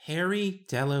Harry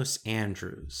Delos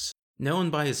Andrews,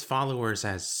 known by his followers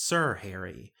as Sir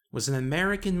Harry, was an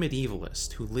American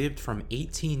medievalist who lived from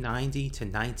 1890 to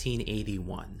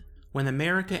 1981. When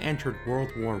America entered World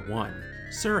War I,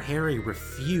 Sir Harry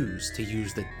refused to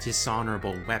use the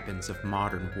dishonorable weapons of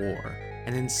modern war,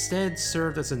 and instead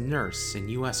served as a nurse in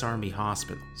US Army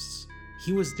hospitals.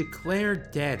 He was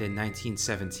declared dead in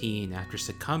 1917 after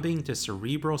succumbing to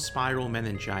cerebral spiral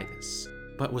meningitis,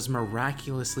 but was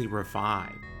miraculously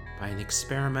revived by an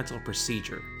experimental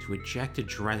procedure to inject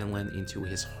adrenaline into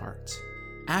his heart.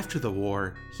 After the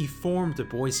war, he formed a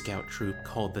Boy Scout troop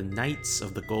called the Knights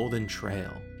of the Golden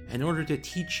Trail in order to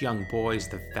teach young boys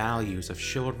the values of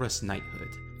chivalrous knighthood,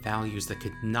 values that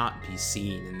could not be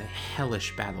seen in the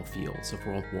hellish battlefields of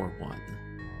World War I.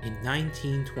 In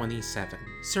 1927,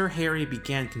 Sir Harry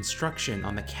began construction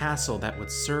on the castle that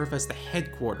would serve as the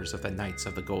headquarters of the Knights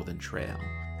of the Golden Trail,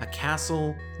 a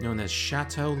castle known as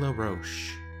Chateau La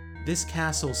Roche. This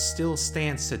castle still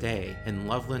stands today in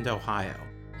Loveland, Ohio,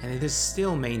 and it is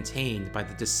still maintained by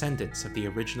the descendants of the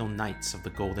original Knights of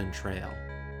the Golden Trail.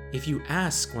 If you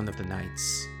ask one of the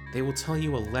knights, they will tell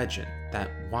you a legend that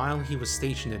while he was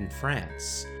stationed in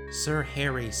France, Sir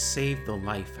Harry saved the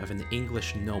life of an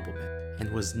English nobleman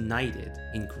and was knighted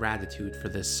in gratitude for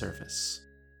this service.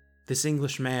 This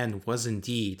Englishman was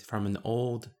indeed from an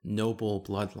old, noble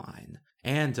bloodline,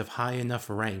 and of high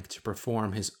enough rank to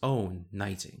perform his own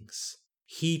knightings.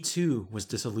 He too was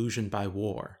disillusioned by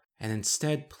war, and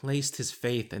instead placed his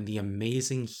faith in the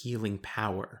amazing healing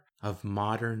power of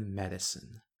modern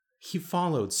medicine. He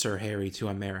followed Sir Harry to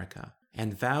America,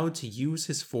 and vowed to use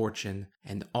his fortune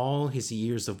and all his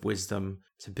years of wisdom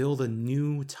to build a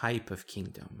new type of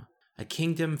kingdom. A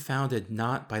kingdom founded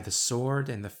not by the sword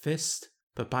and the fist,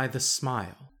 but by the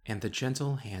smile and the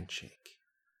gentle handshake.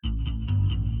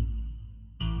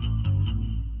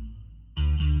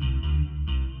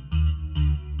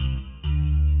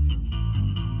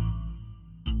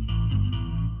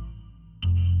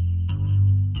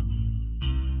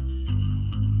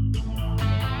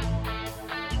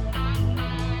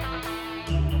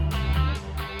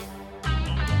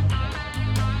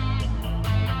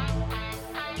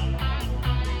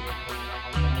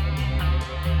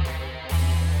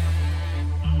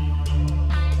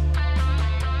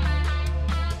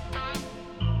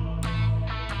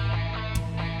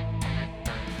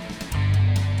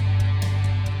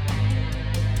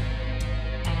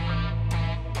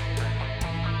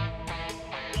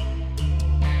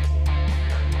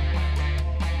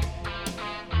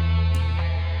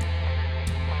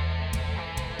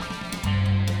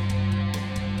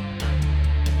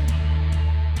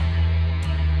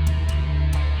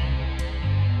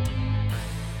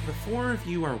 Four of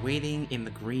you are waiting in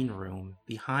the green room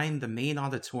behind the main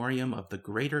auditorium of the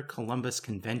Greater Columbus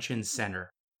Convention Center.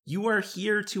 You are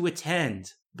here to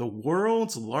attend the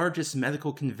world's largest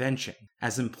medical convention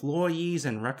as employees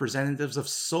and representatives of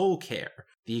Soul Care,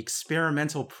 the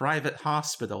experimental private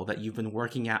hospital that you've been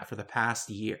working at for the past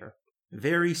year.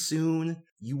 Very soon,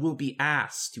 you will be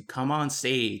asked to come on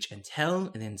stage and tell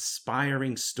an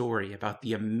inspiring story about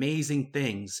the amazing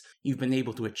things you've been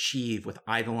able to achieve with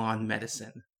Eidolon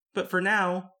medicine. But for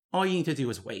now, all you need to do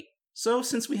is wait. So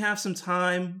since we have some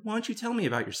time, why don't you tell me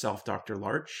about yourself, Dr.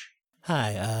 Larch?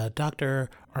 Hi, Dr.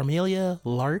 Armillaria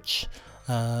Larch.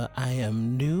 I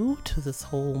am new to this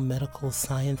whole medical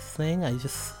science thing. I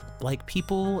just like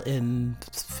people and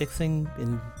fixing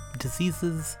in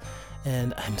diseases,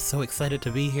 and I'm so excited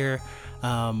to be here.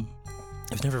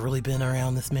 I've never really been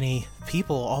around this many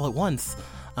people all at once.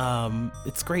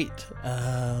 It's great.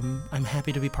 I'm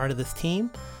happy to be part of this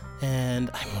team. And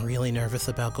I'm really nervous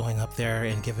about going up there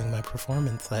and giving my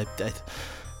performance. I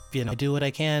do what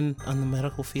I can on the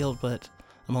medical field, but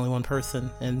I'm only one person.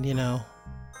 And,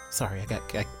 sorry, I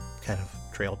kind of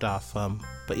trailed off.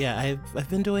 But yeah, I've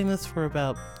been doing this for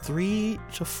about 3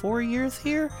 to 4 years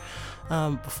here.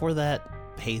 Before that,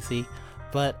 hazy.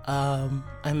 But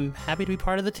I'm happy to be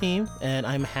part of the team, and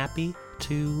I'm happy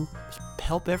to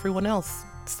help everyone else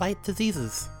fight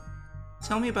diseases.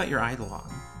 Tell me about your Eidolon.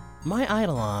 My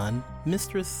Eidolon,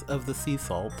 Mistress of the Sea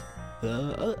Salt,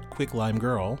 the Quicklime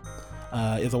Girl,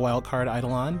 is a wildcard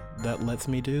Eidolon that lets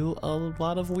me do a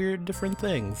lot of weird different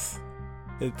things.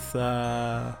 It's,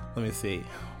 let me see.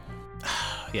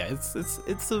 Yeah,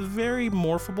 it's a very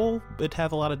morphable. It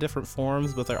has a lot of different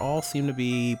forms, but they all seem to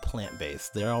be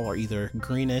plant-based. They all are either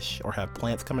greenish or have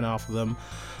plants coming off of them.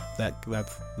 That's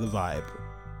the vibe.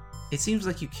 It seems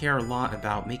like you care a lot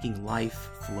about making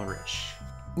life flourish.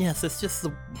 Yes, it's just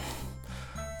the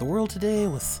world today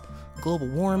with global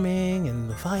warming and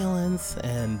the violence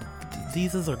and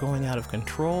diseases are going out of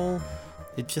control.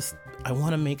 I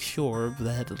want to make sure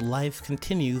that life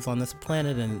continues on this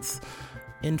planet and it's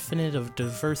infinite of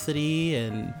diversity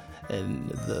and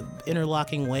the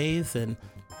interlocking ways, and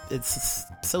it's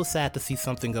so sad to see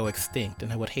something go extinct,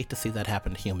 and I would hate to see that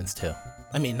happen to humans too.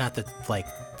 I mean, not that, like,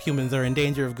 humans are in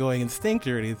danger of going extinct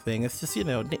or anything. It's just,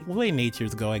 the way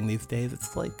nature's going these days.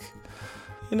 It's like,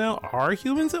 are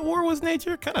humans at war with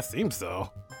nature? Kind of seems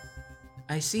so.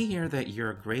 I see here that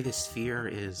your greatest fear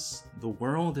is the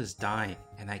world is dying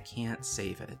and I can't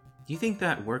save it. Do you think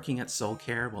that working at Soul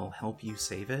Care will help you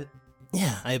save it?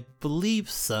 Yeah, I believe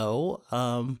so.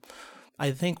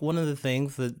 I think one of the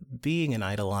things that being an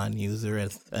Eidolon user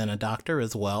and a doctor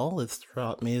as well has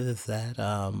taught me is that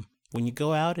when you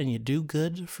go out and you do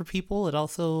good for people, it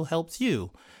also helps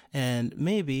you. And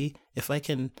maybe if I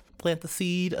can plant the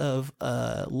seed of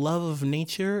love of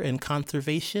nature and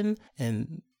conservation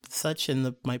and such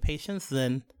in my patients,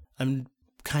 then I'm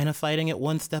kind of fighting it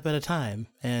one step at a time.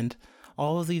 And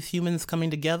all of these humans coming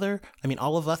together,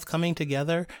 all of us coming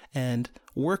together and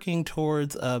working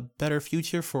towards a better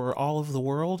future for all of the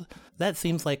world, that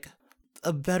seems like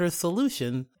a better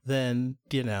solution than,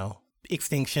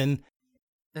 extinction.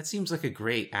 That seems like a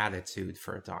great attitude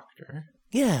for a doctor.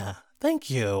 Yeah, thank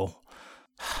you.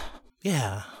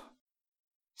 Yeah.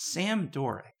 Sam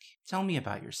Dorrick, tell me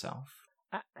about yourself.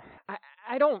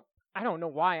 I don't know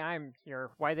why I'm here.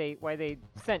 Why they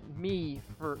sent me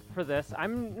for this.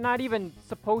 I'm not even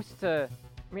supposed to.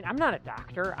 I'm not a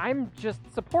doctor. I'm just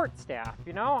support staff.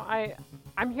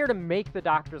 I'm here to make the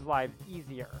doctors' lives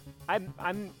easier. I'm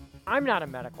not a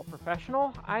medical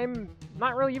professional. I'm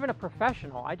not really even a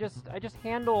professional. I just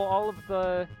handle all of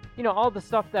the all the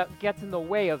stuff that gets in the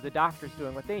way of the doctors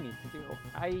doing what they need to do.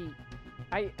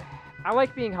 I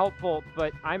like being helpful,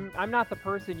 but I'm not the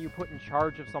person you put in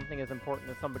charge of something as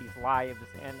important as somebody's lives,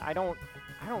 and I don't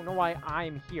know why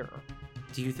I'm here.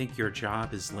 Do you think your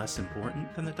job is less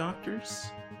important than the doctor's?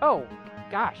 Oh,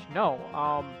 gosh, no.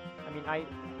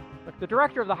 Look, the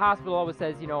director of the hospital always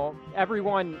says,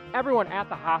 everyone at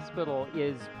the hospital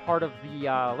is part of the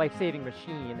life-saving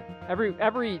machine.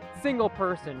 Every single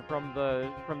person, from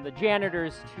the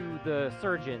janitors to the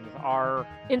surgeons, are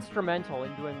instrumental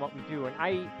in doing what we do, and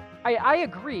I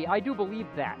agree. I do believe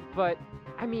that, but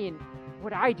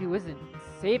what I do isn't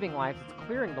saving lives. It's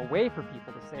clearing the way for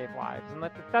people to save lives, and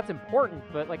that's important.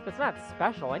 But that's not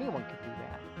special. Anyone could do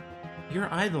that. Your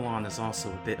Eidolon is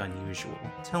also a bit unusual.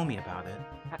 Tell me about it.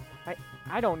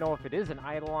 I don't know if it is an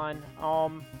Eidolon.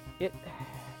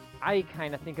 I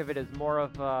kind of think of it as more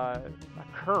of a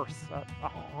curse, a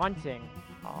haunting.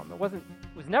 It was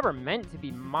never meant to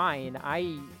be mine.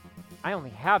 I only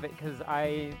have it because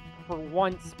I, for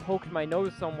once, poked my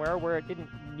nose somewhere where it didn't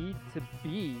need to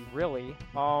be, really.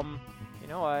 A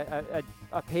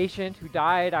patient who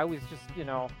died, I was just,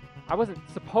 I wasn't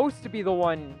supposed to be the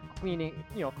one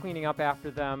cleaning up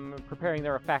after them, preparing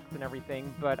their effects and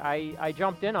everything, but I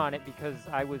jumped in on it because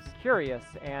I was curious,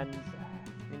 and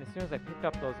as soon as I picked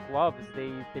up those gloves,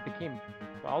 they became,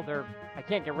 I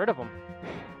can't get rid of them.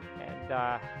 And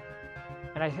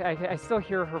I still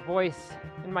hear her voice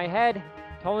in my head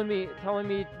telling me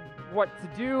what to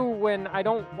do when I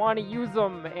don't want to use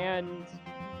them, and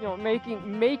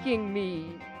making me.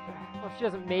 Well, she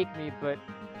doesn't make me, but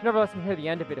she never lets me hear the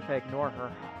end of it if I ignore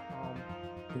her.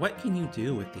 What can you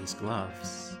do with these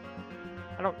gloves?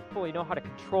 I don't fully know how to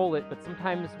control it, but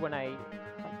sometimes when I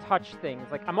touch things,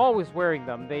 I'm always wearing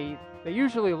them. They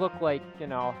usually look like the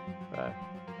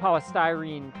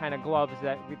polystyrene kind of gloves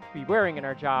that we'd be wearing in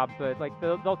our job, but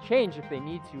they'll change if they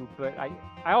need to. But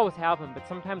I always have them. But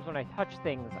sometimes when I touch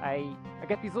things, I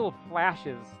get these little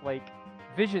flashes, like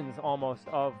visions almost,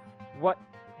 of what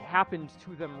happened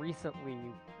to them recently.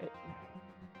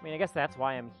 I guess that's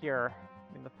why I'm here.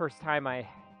 The first time I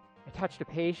touched a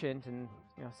patient and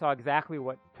saw exactly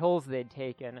what pills they'd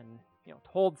taken and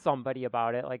told somebody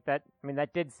about it,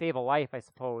 that did save a life, I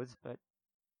suppose. But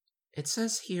it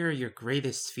says here your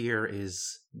greatest fear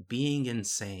is being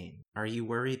insane. Are you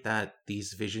worried that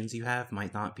these visions you have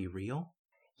might not be real?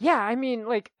 Yeah,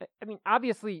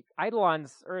 obviously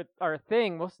Eidolons are a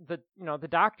thing. Most of the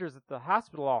doctors at the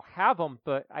hospital all have them,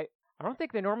 but I don't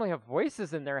think they normally have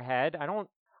voices in their head.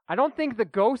 I don't think the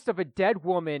ghost of a dead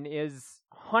woman is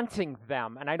hunting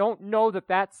them, and I don't know that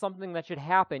that's something that should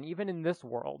happen, even in this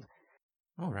world.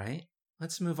 All right,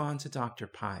 let's move on to Dr.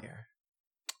 Pire.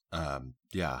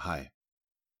 Yeah, hi.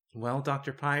 Well,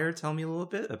 Dr. Pire, tell me a little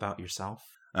bit about yourself.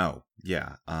 Oh,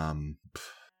 yeah, I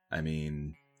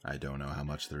don't know how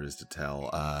much there is to tell.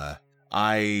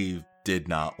 I did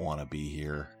not want to be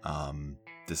here.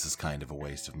 This is kind of a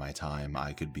waste of my time.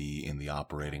 I could be in the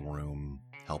operating room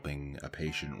helping a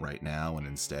patient right now, and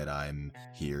instead I'm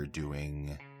here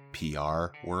doing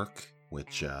PR work,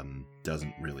 which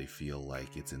doesn't really feel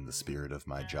like it's in the spirit of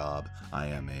my job. I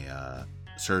am a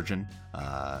surgeon,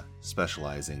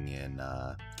 specializing in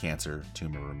cancer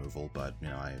tumor removal, but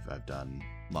I've done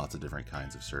lots of different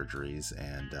kinds of surgeries,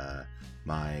 and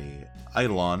my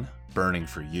Eidolon, Burning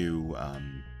for You,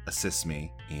 assists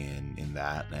me in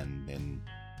that and in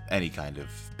any kind of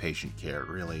patient care,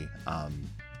 really.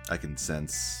 I can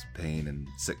sense pain and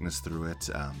sickness through it.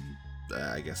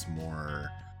 I guess more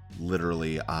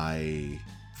literally, I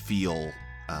feel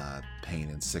pain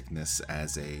and sickness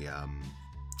as a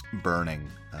burning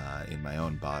in my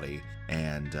own body,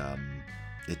 and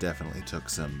it definitely took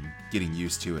some getting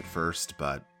used to at first,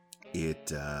 but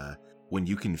it when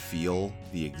you can feel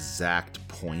the exact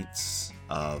points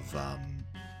of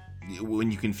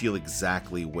when you can feel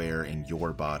exactly where in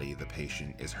your body the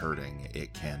patient is hurting,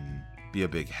 it can be a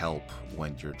big help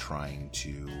when you're trying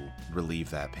to relieve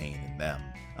that pain in them.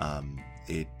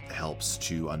 It helps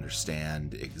to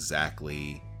understand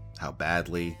exactly how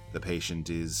badly the patient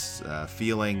is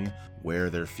feeling, where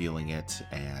they're feeling it,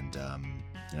 and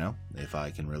if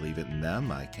I can relieve it in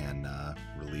them, I can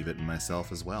relieve it in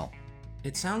myself as well.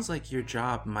 It sounds like your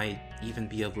job might even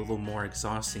be a little more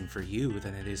exhausting for you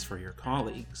than it is for your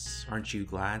colleagues. Aren't you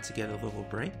glad to get a little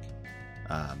break?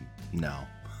 No.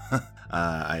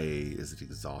 Is it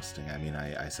exhausting? I mean,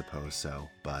 I suppose so,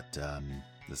 but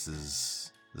this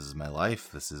is my life.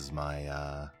 This is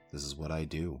what I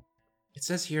do. It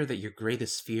says here that your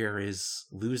greatest fear is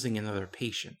losing another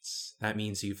patient. That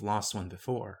means you've lost one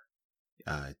before.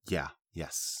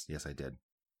 Yes, I did.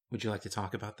 Would you like to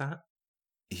talk about that?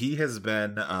 He has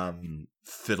been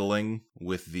fiddling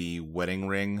with the wedding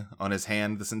ring on his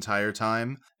hand this entire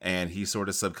time, and he sort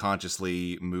of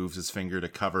subconsciously moves his finger to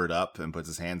cover it up and puts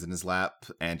his hands in his lap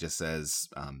and just says,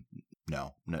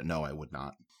 no, I would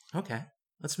not. Okay,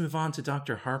 let's move on to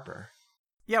Dr. Harper.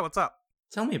 Yeah, what's up?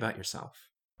 Tell me about yourself.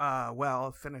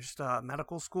 Well, finished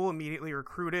medical school, immediately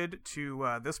recruited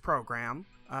to this program.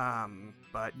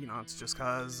 But, it's just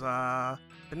because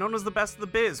been known as the best of the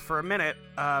biz for a minute.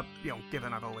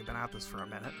 Given I've only been at this for a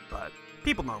minute, but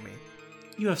people know me.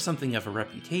 You have something of a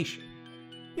reputation.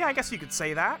 Yeah, I guess you could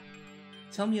say that.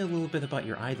 Tell me a little bit about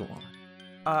your Eidolon.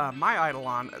 My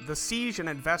Eidolon, the siege and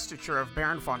investiture of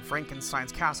Baron von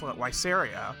Frankenstein's castle at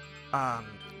ÖYSTER,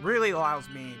 really allows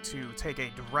me to take a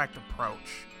direct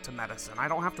approach to medicine. I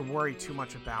don't have to worry too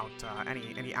much about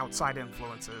any outside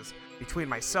influences between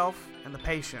myself and the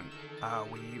patient.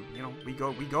 We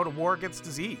go to war against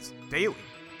disease daily,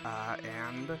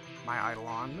 and my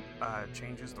Eidolon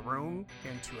changes the room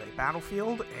into a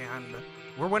battlefield, and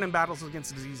we're winning battles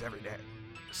against disease every day.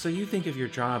 So you think of your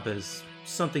job as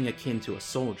something akin to a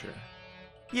soldier?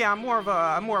 Yeah, I'm more of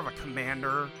a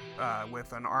commander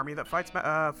with an army that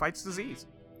fights disease.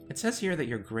 It says here that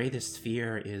your greatest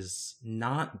fear is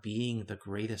not being the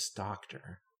greatest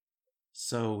doctor.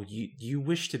 So you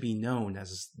wish to be known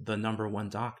as the number one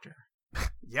doctor.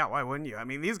 Yeah, why wouldn't you? I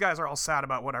mean, these guys are all sad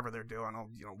about whatever they're doing,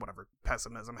 whatever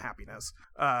pessimism, happiness,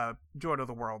 joy to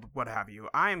the world, what have you.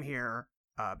 I am here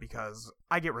because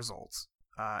I get results.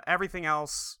 Everything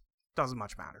else doesn't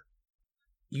much matter.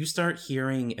 You start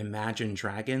hearing Imagine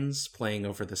Dragons playing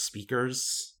over the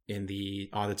speakers in the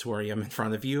auditorium in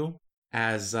front of you,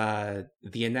 as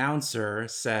the announcer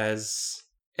says,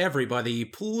 "Everybody,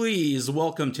 please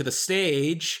welcome to the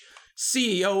stage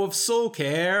CEO of Soul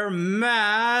Care,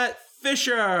 Matt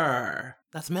Fisher."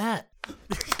 That's Matt.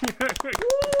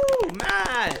 Woo,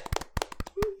 Matt!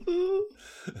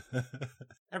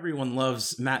 Everyone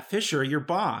loves Matt Fisher, your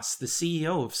boss, the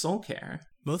CEO of Soul Care.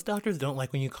 Most doctors don't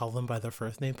like when you call them by their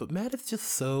first name, but Matt is just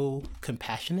so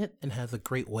compassionate and has a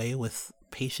great way with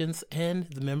patients and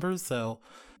the members, so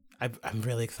I'm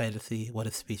really excited to see what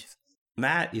his speech is.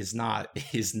 Matt is not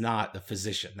a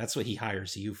physician. That's what he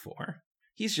hires you for.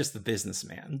 He's just the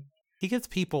businessman. He gets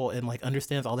people and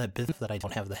understands all that business that I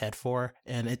don't have the head for,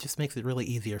 and it just makes it really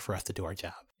easier for us to do our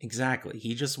job. Exactly.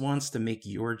 He just wants to make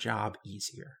your job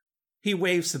easier. He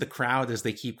waves to the crowd as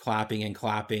they keep clapping,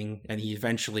 and he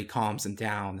eventually calms them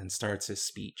down and starts his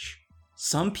speech.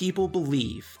 Some people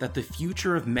believe that the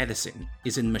future of medicine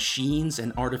is in machines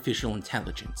and artificial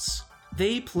intelligence.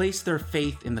 They place their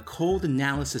faith in the cold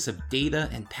analysis of data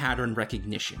and pattern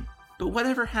recognition. But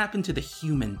whatever happened to the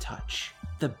human touch?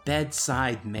 The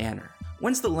bedside manner?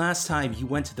 When's the last time you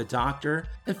went to the doctor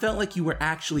and felt like you were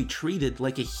actually treated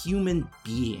like a human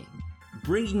being?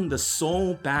 Bringing the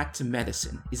soul back to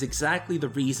medicine is exactly the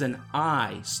reason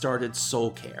I started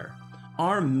Soul Care.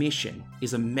 Our mission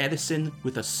is a medicine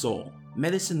with a soul,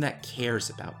 medicine that cares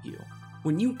about you.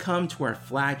 When you come to our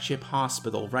flagship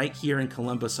hospital right here in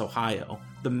Columbus, Ohio,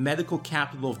 the medical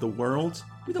capital of the world,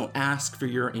 We don't ask for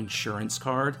your insurance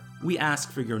card, we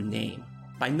ask for your name.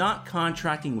 By not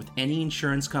contracting with any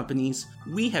insurance companies,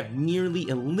 we have nearly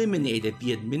eliminated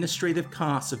the administrative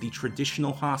costs of the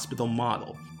traditional hospital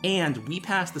model, and we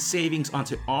pass the savings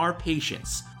onto our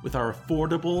patients with our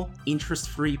affordable,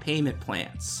 interest-free payment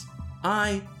plans.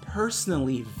 I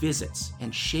personally visit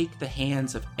and shake the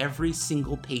hands of every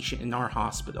single patient in our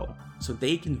hospital so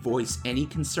they can voice any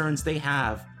concerns they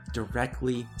have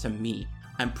directly to me.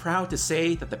 I'm proud to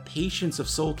say that the patients of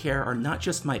Soul Care are not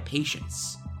just my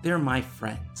patients, they're my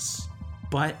friends.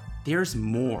 But there's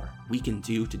more we can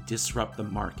do to disrupt the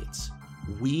market.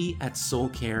 We at Soul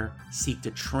Care seek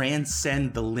to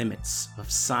transcend the limits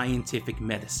of scientific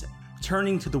medicine,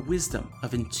 turning to the wisdom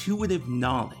of intuitive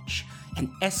knowledge and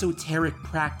esoteric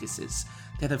practices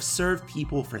that have served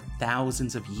people for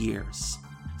thousands of years.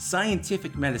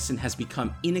 Scientific medicine has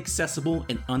become inaccessible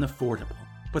and unaffordable,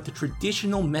 but the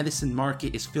traditional medicine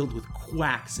market is filled with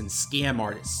quacks and scam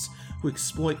artists who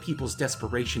exploit people's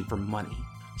desperation for money.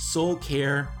 Soul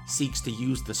Care seeks to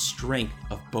use the strength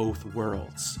of both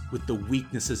worlds with the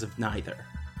weaknesses of neither.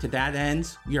 To that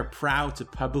end, we are proud to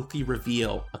publicly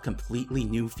reveal a completely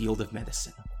new field of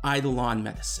medicine, Eidolon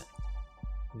medicine.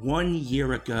 1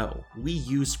 year ago, we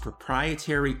used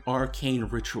proprietary arcane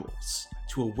rituals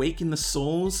to awaken the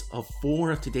souls of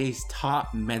 4 of today's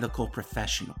top medical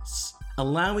professionals,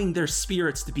 allowing their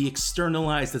spirits to be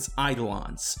externalized as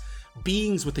Eidolons,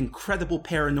 beings with incredible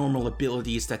paranormal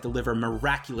abilities that deliver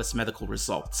miraculous medical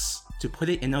results. To put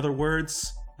it in other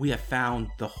words, we have found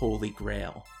the Holy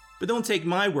Grail. But don't take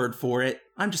my word for it,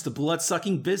 I'm just a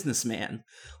blood-sucking businessman.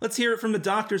 Let's hear it from the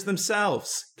doctors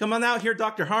themselves. Come on out here,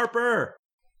 Dr. Harper!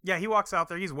 Yeah, he walks out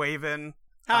there, he's waving.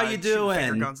 How you doing?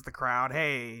 Finger guns at the crowd.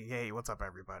 Hey, what's up,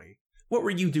 everybody? What were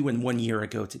you doing 1 year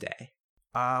ago today?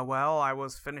 Well, I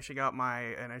was finishing up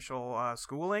my initial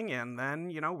schooling, and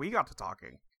then, we got to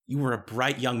talking. You were a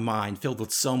bright young mind filled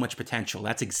with so much potential.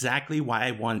 That's exactly why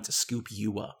I wanted to scoop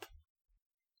you up.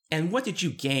 And what did you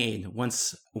gain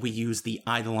once we used the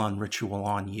Eidolon ritual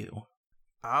on you?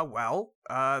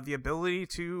 The ability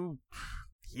to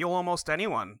heal almost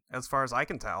anyone, as far as I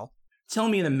can tell. Tell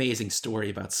me an amazing story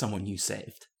about someone you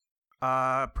saved.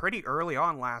 Pretty early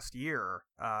on last year,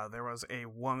 there was a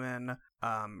woman,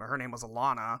 her name was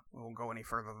Alana, we won't go any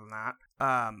further than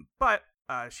that, but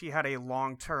she had a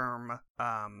long-term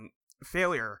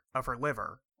failure of her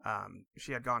liver.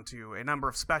 She had gone to a number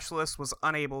of specialists, was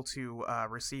unable to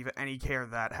receive any care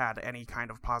that had any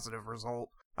kind of positive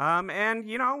result. And,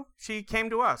 she came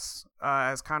to us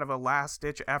as kind of a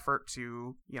last-ditch effort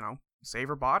to, save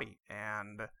her body.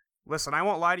 And listen, I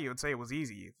won't lie to you and say it was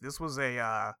easy. This was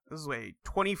a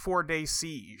 24-day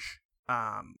siege.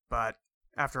 But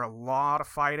after a lot of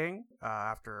fighting,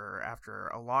 after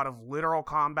a lot of literal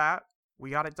combat, we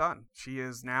got it done. She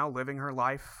is now living her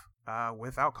life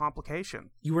without complication.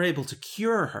 You were able to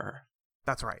cure her.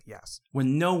 That's right, yes.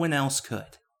 When no one else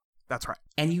could. That's right.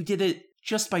 And you did it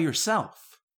just by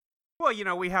yourself. Well,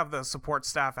 we have the support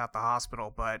staff at the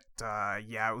hospital, but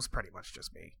it was pretty much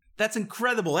just me. That's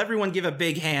incredible. Everyone give a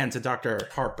big hand to Dr.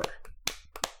 Harper.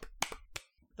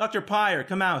 Dr. Pire,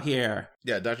 come out here.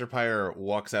 Yeah, Dr. Pire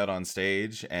walks out on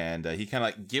stage and he kind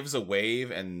of gives a wave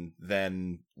and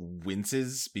then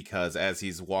winces because as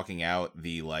he's walking out,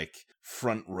 the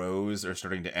front rows are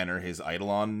starting to enter his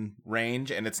Eidolon range.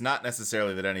 And it's not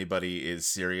necessarily that anybody is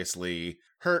seriously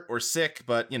hurt or sick,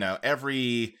 but,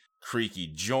 every creaky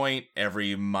joint,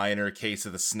 every minor case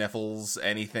of the sniffles,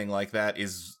 anything like that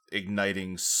is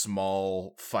igniting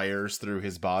small fires through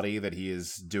his body that he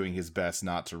is doing his best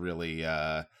not to really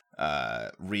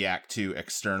react to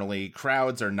externally.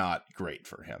 Crowds are not great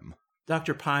for him.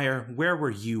 Dr. Pire, where were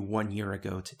you 1 year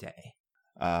ago today?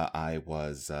 I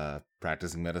was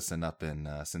practicing medicine up in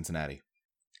Cincinnati.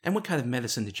 And what kind of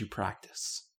medicine did you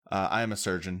practice? I am a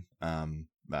surgeon,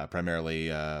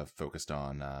 primarily focused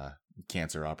on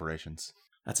cancer operations.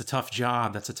 That's a tough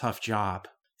job.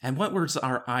 And what was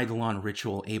our Eidolon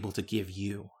ritual able to give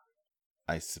you?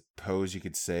 I suppose you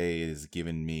could say it has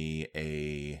given me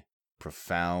a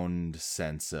profound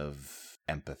sense of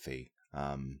empathy.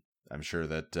 I'm sure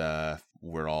that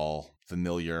we're all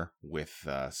familiar with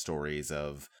stories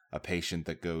of a patient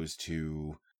that goes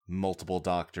to multiple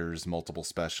doctors, multiple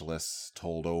specialists,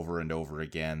 told over and over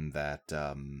again that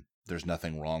there's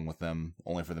nothing wrong with them,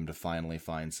 only for them to finally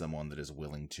find someone that is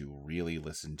willing to really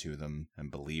listen to them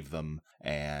and believe them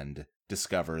and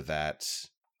discover that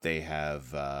they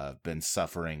have been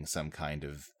suffering some kind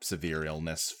of severe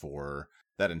illness for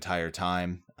that entire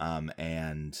time.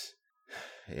 And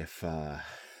if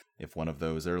one of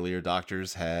those earlier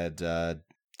doctors had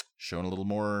shown a little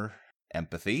more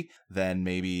empathy, then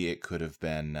maybe it could have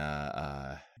been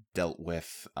dealt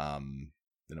with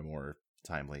in a more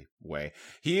timely way.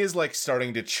 He is like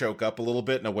starting to choke up a little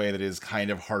bit in a way that is kind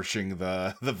of harshing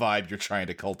the vibe you're trying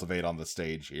to cultivate on the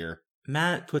stage here.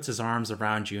 Matt puts his arms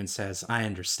around you and says, I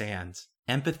understand.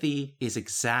 Empathy is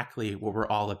exactly what we're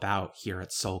all about here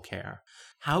at Soul Care.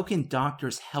 How can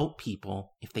doctors help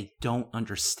people if they don't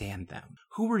understand them?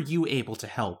 Who were you able to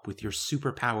help with your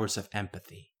superpowers of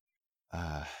empathy?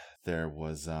 There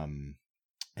was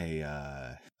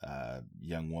a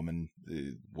young woman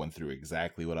who went through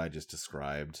exactly what I just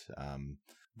described.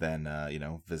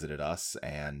 Then visited us,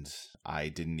 and I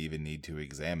didn't even need to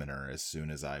examine her. As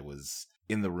soon as I was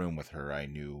in the room with her, I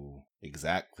knew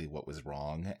exactly what was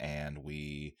wrong, and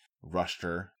we rushed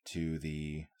her to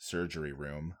the surgery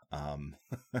room.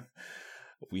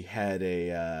 We had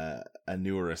a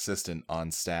newer assistant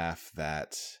on staff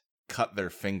that cut their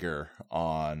finger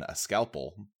on a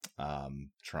scalpel,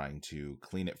 trying to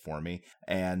clean it for me,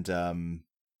 and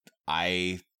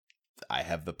I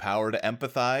have the power to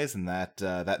empathize, and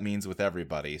that means with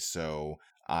everybody. So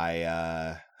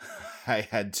I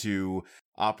had to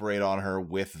operate on her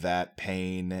with that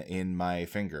pain in my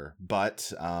finger,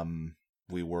 but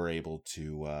we were able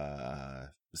to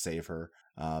save her.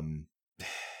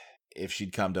 If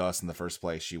she'd come to us in the first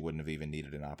place, she wouldn't have even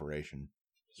needed an operation.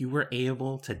 You were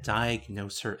able to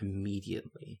diagnose her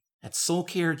immediately. At Soul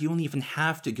Care, you don't even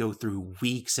have to go through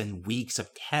weeks and weeks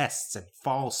of tests and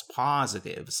false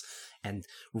positives and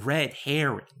red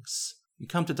herrings. You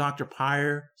come to Dr.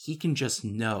 Pire, he can just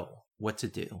know what to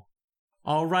do.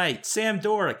 All right, Sam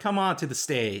Dorrick, come on to the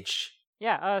stage.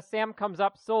 Yeah, Sam comes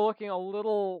up, still looking a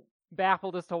little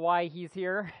baffled as to why he's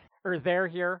here, or they're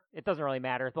here. It doesn't really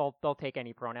matter. They'll take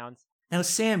any pronouns. Now,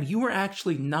 Sam, you were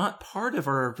actually not part of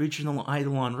our original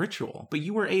Eidolon ritual, but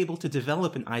you were able to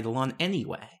develop an Eidolon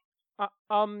anyway.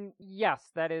 Yes,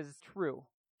 that is true.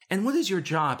 And what is your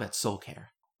job at Soul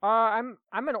Care? I'm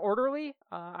an orderly.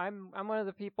 I'm one of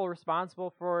the people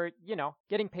responsible for,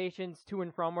 getting patients to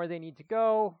and from where they need to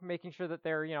go, making sure that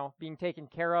they're, being taken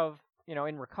care of,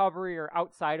 in recovery or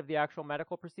outside of the actual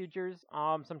medical procedures.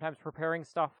 Sometimes preparing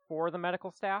stuff for the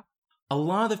medical staff. A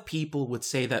lot of people would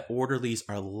say that orderlies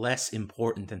are less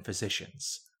important than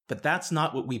physicians, but that's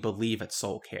not what we believe at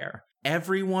Soul Care.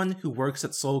 Everyone who works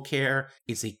at Soul Care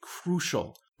is a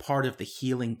crucial part of the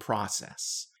healing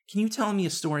process. Can you tell me a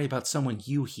story about someone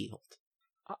you healed?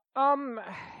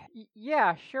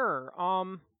 Yeah, sure.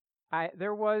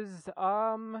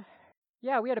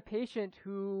 We had a patient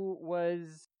who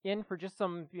was in for just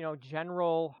some,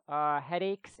 general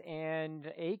headaches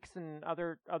and aches and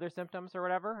other symptoms or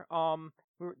whatever.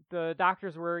 The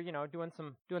doctors were, doing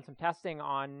some testing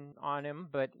on him,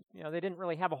 but they didn't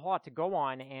really have a whole lot to go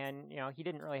on, and he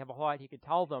didn't really have a whole lot he could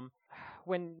tell them.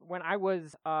 When I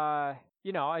was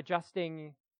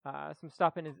adjusting some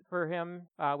stuff for him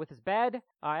with his bed,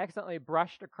 I accidentally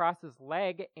brushed across his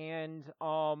leg and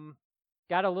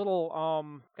got a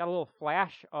little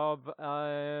flash of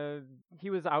he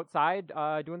was outside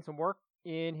doing some work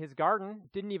in his garden.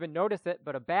 Didn't even notice it,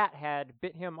 but a bat had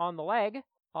bit him on the leg.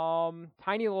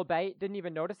 Tiny little bite, didn't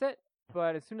even notice it.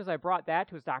 But as soon as I brought that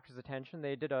to his doctor's attention,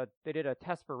 they did a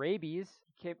test for rabies.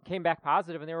 Came back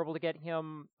positive, and they were able to get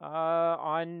him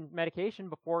on medication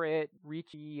before it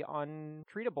reached the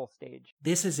untreatable stage.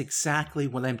 This is exactly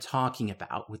what I'm talking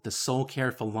about with the Soul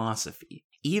Care philosophy.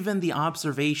 Even the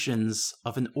observations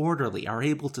of an orderly are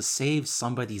able to save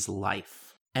somebody's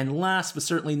life. And last but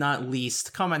certainly not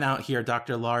least, coming out here,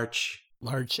 Dr. Larch.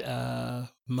 Larch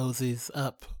moseys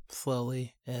up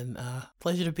slowly, and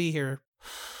pleasure to be here.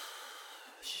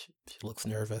 She looks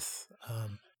nervous.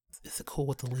 Is it cool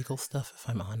with the legal stuff, if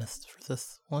I'm honest, for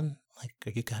this one?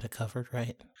 Like, you got it covered,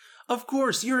 right? Of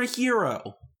course, you're a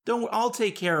hero. I'll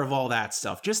take care of all that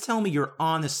stuff. Just tell me your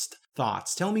honest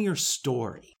thoughts. Tell me your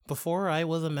story. Before I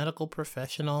was a medical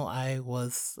professional, I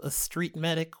was a street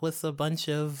medic with a bunch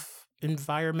of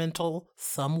environmental,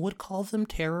 some would call them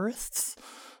terrorists,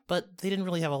 but they didn't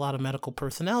really have a lot of medical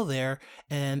personnel there,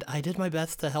 and I did my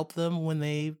best to help them when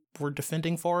they were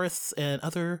defending forests and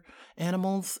other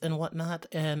animals and whatnot,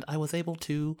 and I was able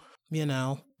to,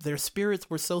 their spirits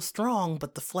were so strong,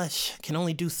 but the flesh can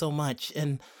only do so much,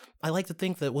 and I like to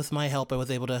think that with my help, I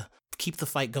was able to keep the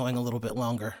fight going a little bit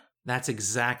longer. That's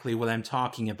exactly what I'm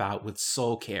talking about with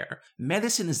Soul Care.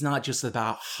 Medicine is not just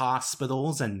about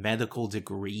hospitals and medical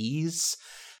degrees.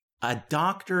 A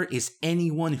doctor is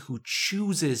anyone who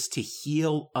chooses to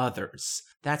heal others.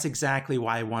 That's exactly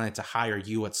why I wanted to hire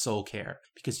you at Soul Care,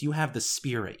 because you have the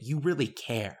spirit. You really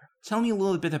care. Tell me a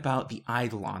little bit about the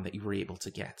Eidolon that you were able to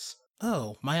get.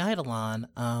 Oh, my Eidolon.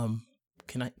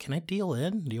 Can I deal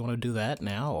in? Do you want to do that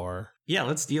now, or? Yeah,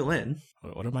 let's deal in.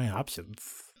 What are my options?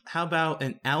 How about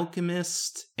an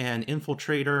alchemist, an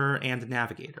infiltrator, and a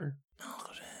navigator?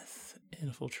 Alchemist,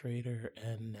 infiltrator,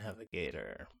 and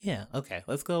navigator. Yeah, okay.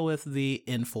 Let's go with the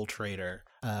infiltrator.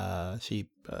 She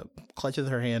clutches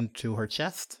her hand to her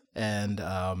chest, and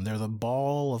there's a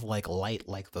ball of light,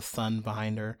 like the sun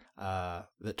behind her,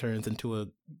 that turns into a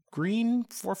green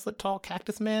 4-foot-tall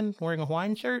cactus man wearing a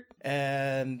Hawaiian shirt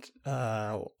and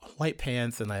white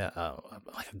pants and a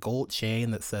gold chain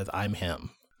that says "I'm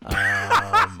him."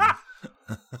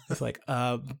 It's like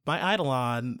my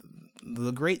Eidolon,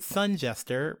 the great sun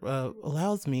Jester,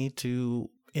 allows me to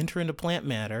enter into plant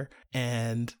matter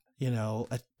and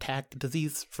attack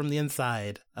disease from the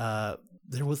inside.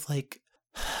 There was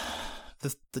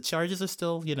the charges are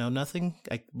still, nothing.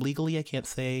 Legally, I can't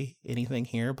say anything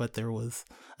here, but there was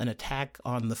an attack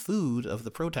on the food of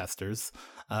the protesters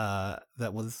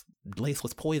that was laced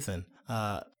with poison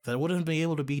that wouldn't be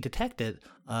able to be detected.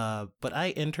 But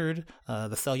I entered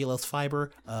the cellulose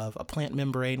fiber of a plant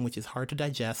membrane, which is hard to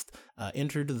digest,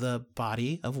 entered the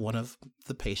body of one of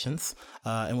the patients,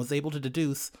 and was able to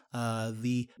deduce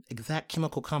the exact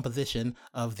chemical composition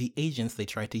of the agents they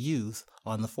tried to use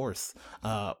on the force.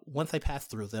 Once I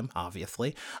passed through them,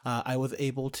 obviously, I was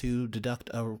able to deduct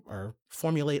or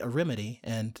formulate a remedy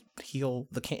and heal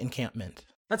the encampment.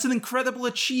 That's an incredible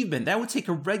achievement. That would take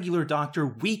a regular doctor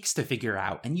weeks to figure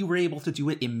out, and you were able to do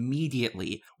it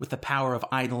immediately with the power of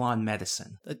Eidolon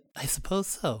medicine. I suppose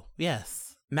so,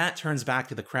 yes. Matt turns back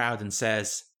to the crowd and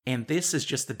says, and this is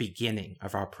just the beginning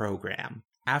of our program.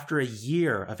 After a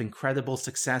year of incredible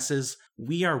successes,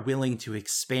 we are willing to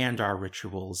expand our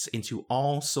rituals into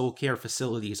all soul care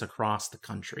facilities across the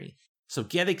country. So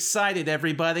get excited,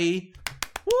 everybody!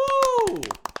 Woo!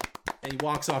 And he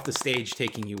walks off the stage,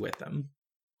 taking you with him.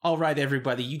 All right,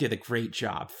 everybody, you did a great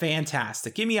job.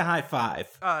 Fantastic. Give me a high five.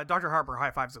 Dr. Harper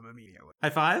high fives him immediately. High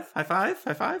five? High five?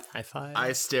 High five? High five.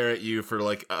 I stare at you for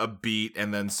a beat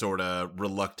and then sort of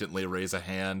reluctantly raise a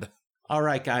hand. All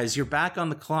right, guys, you're back on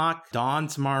the clock, dawn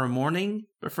tomorrow morning.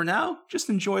 But for now, just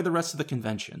enjoy the rest of the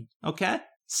convention, okay?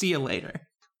 See you later.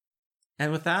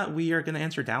 And with that, we are going to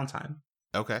enter downtime.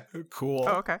 Okay. Cool.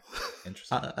 Oh, okay.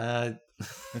 Interesting.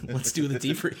 Let's do the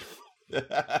debrief.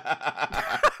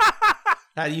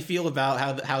 How do you feel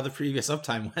about how the previous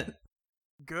uptime went?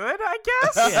 Good, I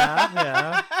guess.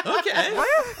 Yeah. Okay.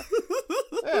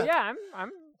 Yeah,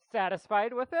 I'm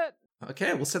satisfied with it.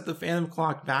 Okay, we'll set the Phantom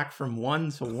Clock back from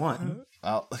 1 to 1.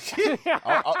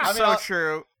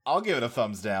 True. I'll give it a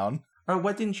thumbs down. Or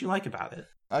what didn't you like about it?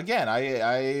 Again,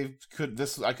 I could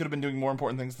have been doing more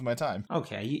important things with my time.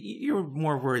 Okay, you were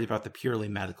more worried about the purely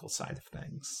medical side of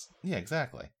things. Yeah,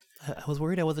 exactly. I was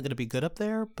worried I wasn't going to be good up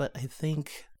there, but I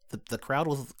think the crowd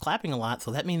was clapping a lot,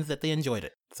 so that means that they enjoyed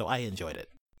it. So I enjoyed it.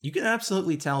 You can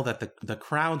absolutely tell that the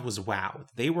crowd was wowed.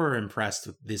 They were impressed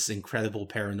with this incredible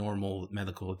paranormal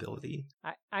medical ability.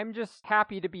 I'm just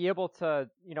happy to be able to,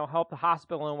 help the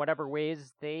hospital in whatever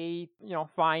ways they,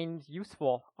 find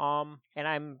useful. And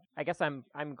I guess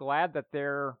I'm glad that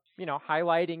they're,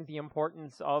 highlighting the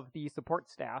importance of the support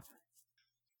staff.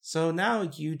 So now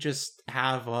you just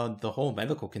have the whole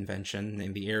medical convention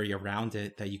and the area around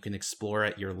it that you can explore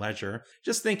at your leisure.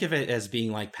 Just think of it as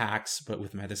being like PAX, but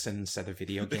with medicine instead of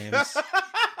video games.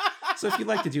 So if you'd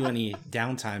like to do any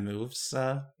downtime moves,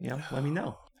 let me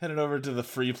know. Headed over to the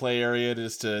free play area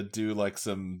just to do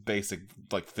some basic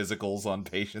physicals on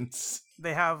patients.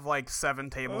 They have 7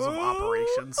 tables of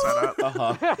operations set up.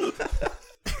 Uh-huh.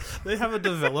 They have a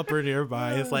developer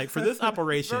nearby. It's like, for this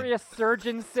operation... Various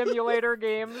surgeon simulator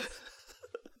games.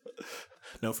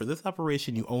 No, for this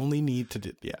operation, you only need to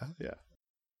do... Yeah.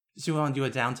 So you want to do a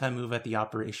downtime move at the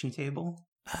operation table?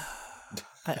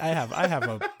 I have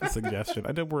a suggestion.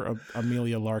 I know where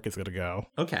Armillaria Larch is going to go.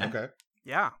 Okay.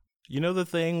 Yeah. You know the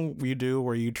thing you do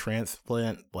where you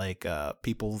transplant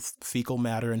people's fecal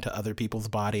matter into other people's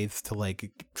bodies to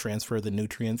transfer the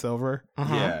nutrients over?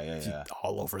 Uh-huh. Yeah.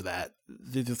 All over that.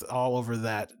 They're just all over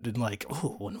that. And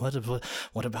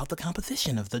what about the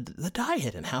composition of the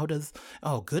diet? And how does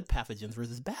good pathogens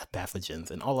versus bad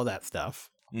pathogens and all of that stuff?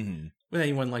 Mm-hmm. Would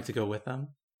anyone like to go with them?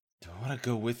 Do I want to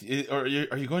go with you? Or are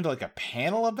you going to a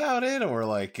panel about it? Or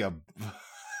a...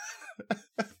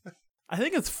 I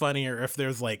think it's funnier if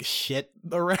there's shit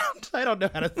around. I don't know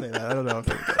how to say that. I don't know if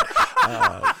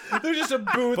there's just a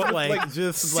booth but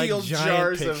with sealed giant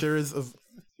jars pictures of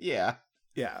Yeah.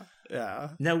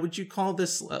 Now, would you call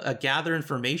this a gather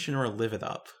information or a live it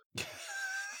up?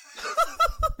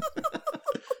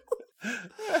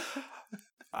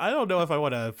 I don't know if I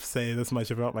want to say this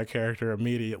much about my character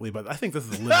immediately, but I think this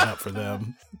is living up for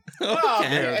them.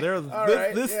 Okay.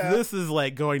 This is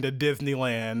like going to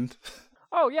Disneyland.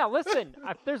 Oh, yeah, listen,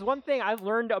 if there's one thing I've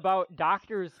learned about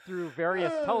doctors through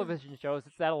various television shows,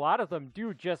 it's that a lot of them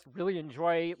do just really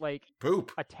enjoy, like,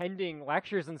 Poop. attending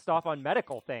lectures and stuff on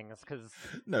medical things, because...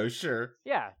 No, sure.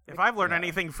 Yeah. If I've learned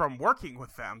anything from working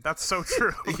with them, that's so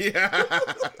true. Yeah.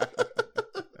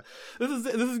 This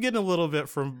is getting a little bit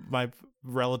from my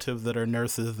relatives that are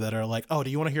nurses that are like, oh, do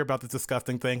you want to hear about this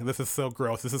disgusting thing? This is so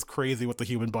gross. This is crazy what the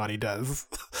human body does.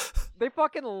 They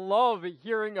fucking love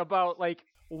hearing about, like,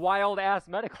 wild-ass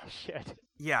medical shit.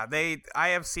 Yeah, I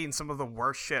have seen some of the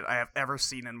worst shit I have ever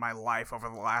seen in my life over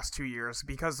the last 2 years,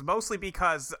 mostly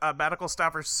because medical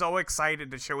staff are so excited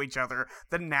to show each other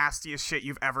the nastiest shit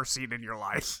you've ever seen in your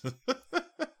life.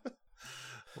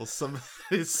 Well,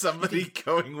 is somebody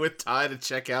going with Ty to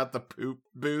check out the poop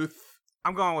booth?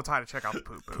 I'm going with Ty to check out the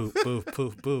poop booth.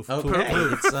 Poof, boof. Okay,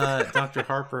 Poof. it's Dr.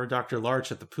 Harper, Dr.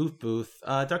 Larch at the poop booth.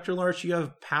 Dr. Larch, you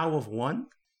have POW of 1?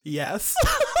 Yes.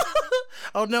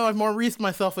 Oh no, I've Maurice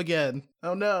myself again.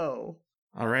 Oh no.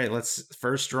 All right, let's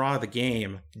first draw the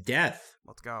game. Death.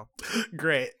 Let's go.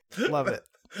 Great. Love it.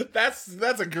 That's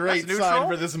a great That's sign neutral?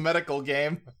 for this medical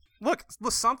game. Look,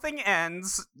 something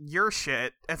ends, your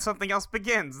shit, and something else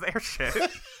begins, their shit.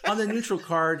 On the neutral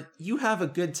card, you have a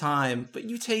good time, but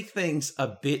you take things a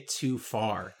bit too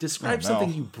far. Describe Oh, no.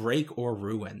 something you break or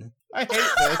ruin. I hate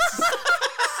this.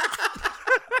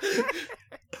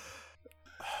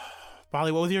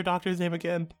 Polly, what was your doctor's name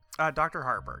again? Dr.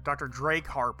 Harper. Dr. Drake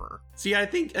Harper. See, I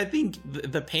think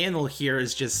the panel here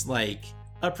is just like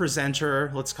a presenter.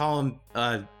 Let's call him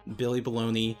Billy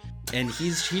Baloney, and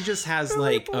he just has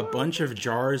like a bunch of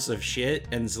jars of shit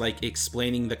and is like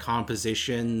explaining the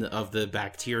composition of the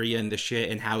bacteria and the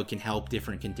shit and how it can help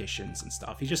different conditions and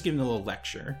stuff. He's just giving a little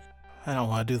lecture. I don't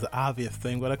want to do the obvious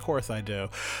thing, but of course I do.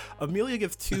 Amelia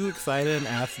gets too excited and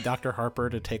asks Dr. Harper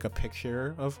to take a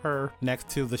picture of her next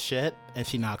to the shit, and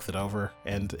she knocks it over,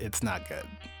 and it's not good.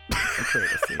 A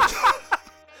creative scene.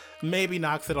 Maybe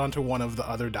knocks it onto one of the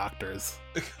other doctors.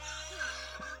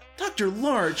 Dr.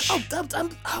 Larch!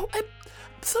 I'm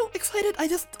so excited.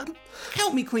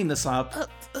 Help me clean this up.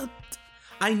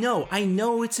 I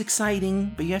know it's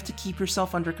exciting, but you have to keep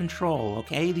yourself under control,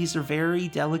 okay? These are very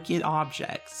delicate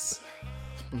objects.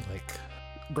 like,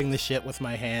 bring the shit with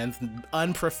my hands.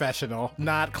 Unprofessional,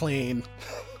 not clean.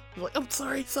 Like, I'm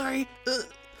sorry.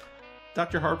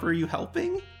 Dr. Harper, are you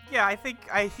helping? Yeah, I think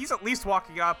he's at least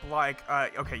walking up like,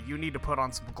 okay, you need to put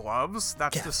on some gloves.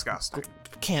 That's disgusting.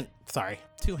 Can't, sorry.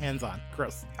 2 hands on.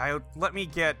 Gross. Let me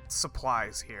get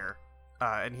supplies here.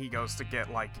 And he goes to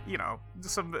get, like, you know,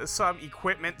 some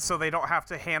equipment so they don't have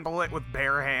to handle it with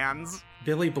bare hands.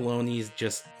 Billy Baloney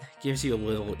just gives you a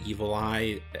little evil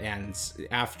eye, and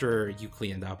after you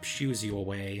clean it up, shoos you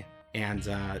away. And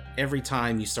every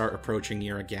time you start approaching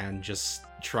near again, just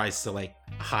tries to, like,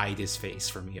 hide his face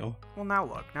from you. Well, now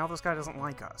look. Now this guy doesn't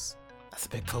like us. That's a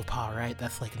big faux pas, right?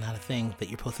 That's, like, not a thing that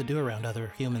you're supposed to do around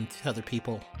other humans, other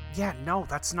people. Yeah, no,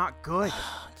 that's not good.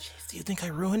 Jeez, do you think I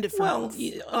ruined it for Well, once?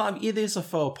 it is a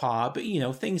faux pas, but, you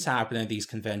know, things happen at these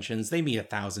conventions. They meet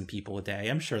 1,000 people a day.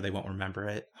 I'm sure they won't remember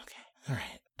it. Okay,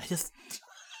 alright.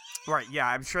 Right, yeah,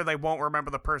 I'm sure they won't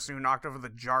remember the person who knocked over the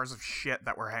jars of shit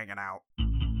that were hanging out.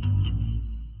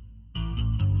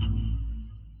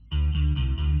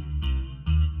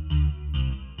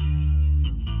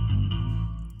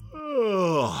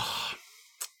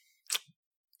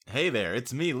 Hey there,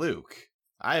 it's me, Luke.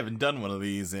 I haven't done one of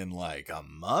these in like a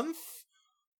month?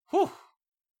 Whew.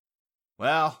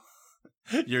 Well,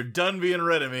 you're done being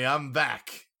rid of me. I'm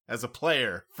back as a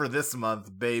player for this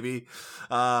month, baby.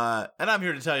 And I'm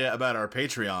here to tell you about our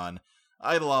Patreon.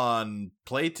 Eidolon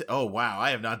Playtest. Oh, wow,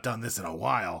 I have not done this in a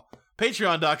while.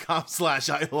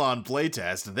 Patreon.com/Eidolon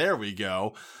Playtest. There we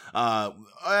go.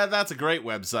 That's a great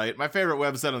website. My favorite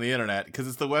website on the internet, because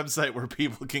it's the website where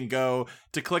people can go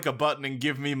to click a button and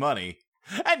give me money.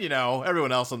 And, you know,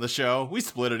 everyone else on the show, we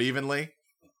split it evenly.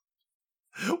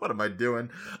 What am I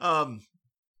doing?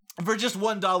 For just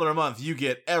 $1 a month, you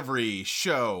get every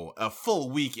show a full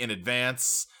week in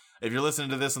advance. If you're listening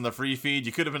to this on the free feed,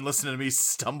 you could have been listening to me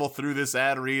stumble through this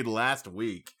ad read last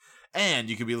week. And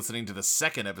you could be listening to the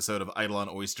second episode of Eidolon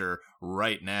ÖYSTER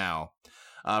right now.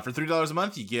 For $3 a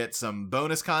month, you get some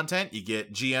bonus content. You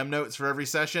get GM notes for every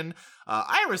session.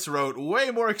 Iris wrote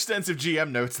way more extensive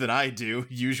GM notes than I do,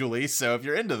 usually. So if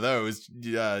you're into those,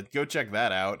 go check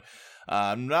that out.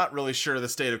 I'm not really sure of the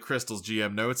state of Crystal's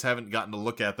GM notes. Haven't gotten to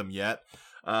look at them yet.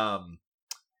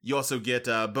 You also get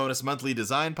a bonus monthly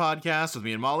design podcast with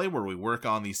me and Molly, where we work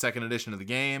on the second edition of the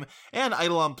game, and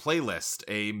Eidolon Playlist,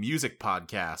 a music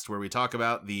podcast where we talk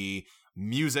about the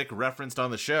music referenced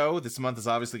on the show. This month is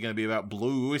obviously going to be about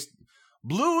Blue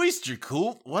Blue Oyster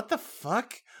Cult? What the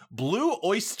fuck? Blue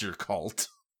Oyster Cult.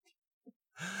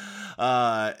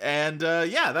 Yeah,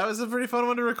 that was a pretty fun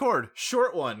one to record.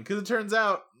 Short one, because it turns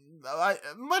out,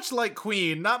 much like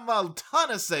Queen, not a ton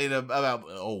to say about...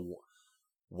 Oh,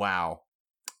 wow.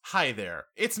 Hi there.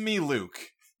 It's me, Luke,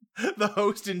 the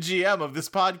host and GM of this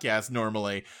podcast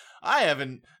normally. I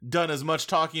haven't done as much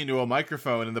talking into a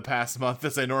microphone in the past month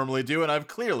as I normally do, and I've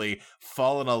clearly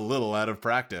fallen a little out of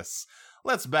practice.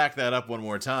 Let's back that up one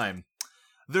more time.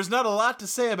 There's not a lot to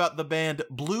say about the band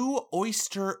Blue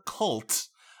Oyster Cult,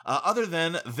 other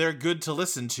than they're good to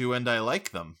listen to and I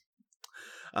like them.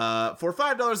 For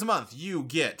 $5 a month, you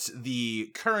get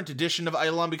the current edition of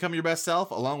Eidolon Become Your Best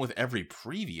Self, along with every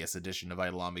previous edition of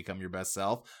Eidolon Become Your Best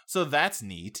Self, so that's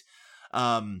neat.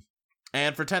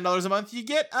 And for $10 a month, you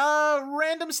get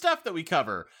random stuff that we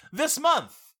cover. This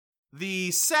month, the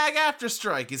SAG-AFTRA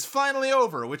strike is finally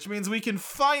over, which means we can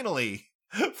finally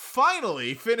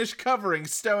finish covering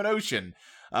Stone Ocean.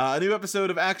 A new episode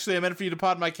of Actually I Meant For You to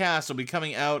Pod My Cast will be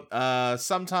coming out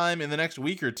sometime in the next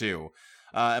week or two.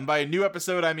 And by a new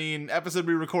episode, I mean episode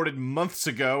we recorded months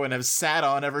ago and have sat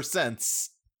on ever since.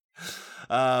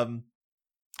 I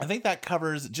think that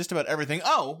covers just about everything.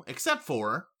 Oh, except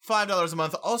for $5 a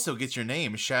month also gets your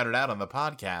name shouted out on the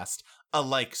podcast,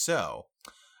 like so.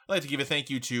 I'd like to give a thank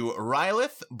you to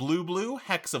Rylith, Blue,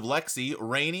 Hex of Lexi,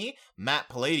 Rainy, Matt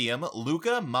Palladium,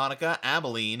 Luca, Monica,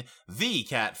 Abilene, The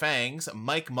Cat Fangs,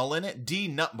 Mike Mullen, D.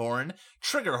 Nutborn,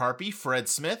 Trigger Harpy, Fred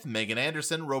Smith, Megan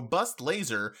Anderson, Robust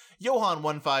Laser,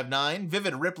 Johan159,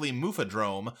 Vivid Ripley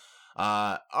Mufadrome,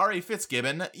 Ari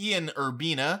Fitzgibbon, Ian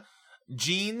Urbina,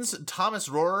 Jeans, Thomas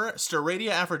Rohrer,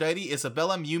 Staradia Aphrodite,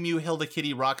 Isabella Mew Mew, Hilda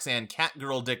Kitty, Roxanne,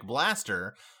 Catgirl, Dick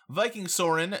Blaster, Viking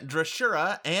Soren,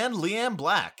 Drashura, and Leanne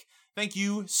Black. Thank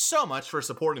you so much for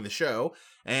supporting the show.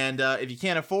 And if you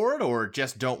can't afford or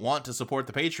just don't want to support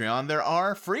the Patreon, there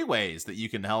are free ways that you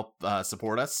can help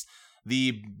support us.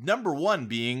 The number one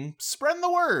being spreading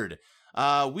the word.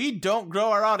 We don't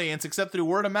grow our audience except through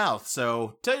word of mouth,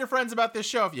 so tell your friends about this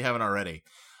show if you haven't already.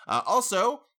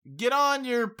 Also, get on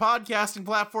your podcasting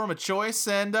platform of choice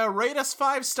and rate us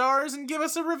 5 stars and give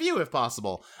us a review if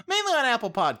possible. Mainly on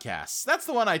Apple Podcasts. That's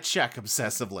the one I check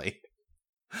obsessively.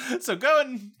 So go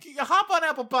and hop on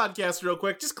Apple Podcasts real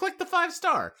quick. Just click the 5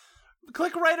 star.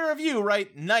 Click write a review.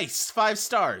 Write nice 5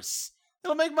 stars.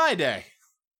 It'll make my day.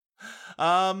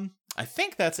 I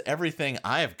think that's everything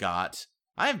I've got.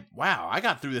 Wow, I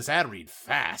got through this ad read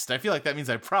fast. I feel like that means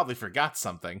I probably forgot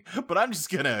something, but I'm just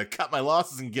gonna cut my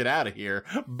losses and get out of here.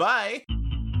 Bye!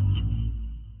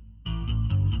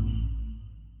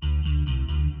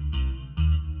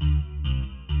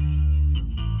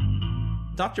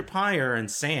 Dr. Pire and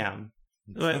Sam,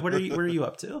 what are you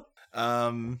up to?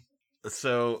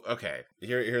 So, okay,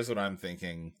 here's what I'm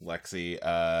thinking, Lexi.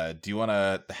 Do you want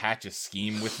to hatch a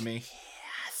scheme with me?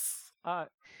 Yes.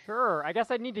 Sure. I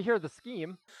guess I'd need to hear the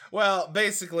scheme. Well,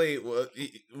 basically,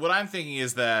 what I'm thinking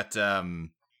is that, I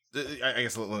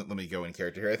guess let me go in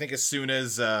character here. I think as soon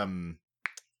as, I'm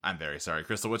very sorry,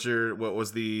 Crystal, what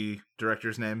was the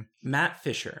director's name? Matt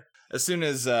Fisher. As soon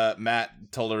as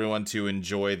Matt told everyone to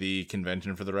enjoy the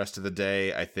convention for the rest of the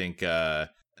day, I think,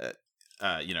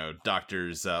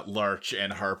 Doctors Larch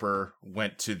and Harper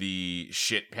went to the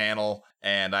shit panel,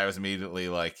 and I was immediately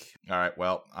like, all right,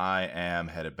 well, I am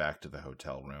headed back to the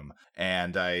hotel room.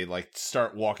 And I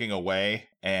start walking away,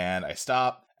 and I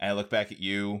stop, and I look back at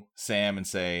you, Sam, and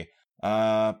say,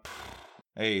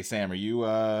 hey, Sam, are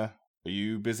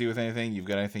you busy with anything? You've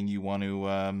got anything you want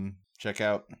to check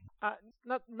out?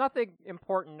 Nothing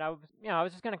important. I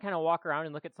was just gonna kind of walk around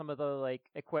and look at some of the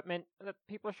equipment that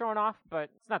people are showing off, but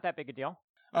it's not that big a deal.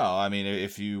 Oh, I mean,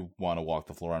 if you want to walk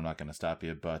the floor, I'm not going to stop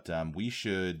you. But we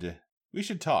should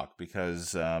talk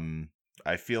because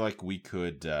I feel like we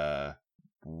could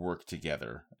work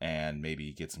together and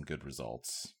maybe get some good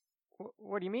results.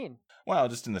 What do you mean? Well,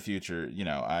 just in the future,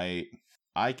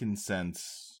 I can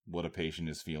sense what a patient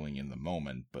is feeling in the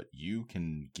moment, but you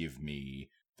can give me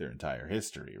their entire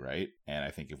history, right? And I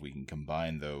think if we can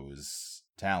combine those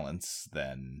talents,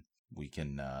 then we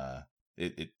can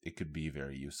it could be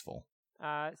very useful.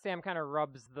 Sam kind of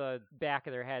rubs the back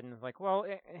of their head and is like, well,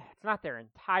 it's not their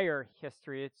entire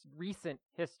history, it's recent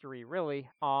history, really.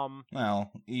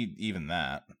 Well, even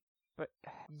that. But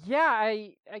yeah,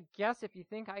 I guess if you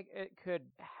think it could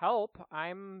help,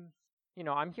 I'm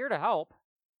here to help.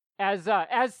 As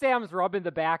Sam's rubbing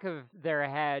the back of their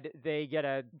head, they get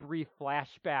a brief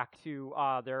flashback to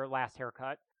their last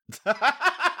haircut.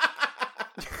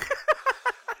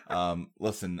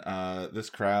 Listen,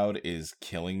 this crowd is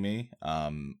killing me.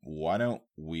 Why don't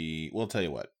we'll tell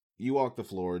you what. You walk the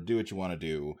floor, do what you want to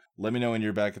do. Let me know when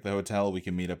you're back at the hotel. We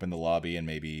can meet up in the lobby and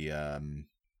maybe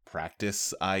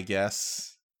practice, I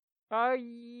guess.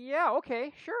 Yeah,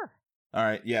 okay, sure. All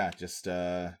right, yeah, just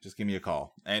give me a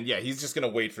call. And yeah, he's just gonna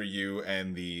wait for you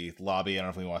in the lobby. I don't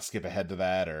know if we want to skip ahead to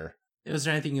that or. Is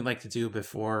there anything you'd like to do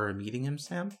before meeting him,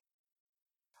 Sam?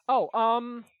 Oh,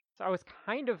 so I was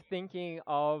kind of thinking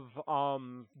of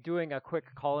doing a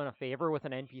quick call in a favor with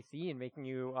an NPC and making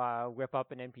you whip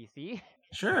up an NPC.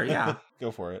 Sure, yeah. Go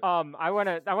for it. I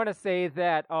wanna say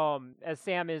that as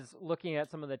Sam is looking at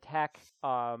some of the tech,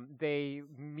 they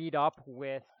meet up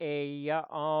with a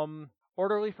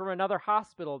orderly from another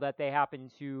hospital that they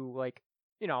happen to, like,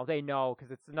 they know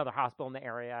because it's another hospital in the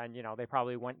area, and they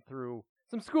probably went through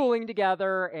some schooling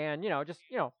together, and just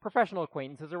professional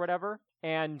acquaintances or whatever.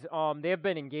 And they have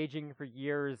been engaging for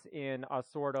years in a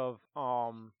sort of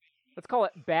let's call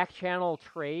it back channel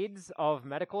trades of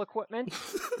medical equipment,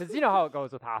 because you know how it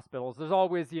goes with hospitals. There's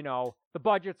always the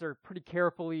budgets are pretty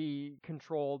carefully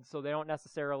controlled, so they don't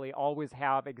necessarily always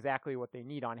have exactly what they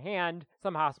need on hand.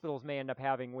 Some hospitals may end up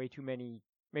having way too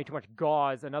much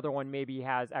gauze. Another one maybe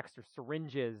has extra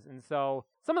syringes, and so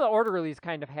some of the orderlies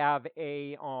kind of have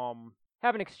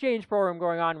an exchange program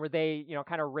going on where they,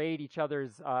 kind of raid each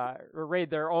other's, or raid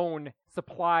their own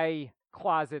supply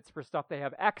closets for stuff they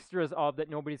have extras of that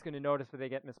nobody's going to notice when they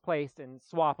get misplaced, and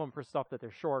swap them for stuff that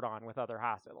they're short on with other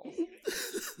hospitals.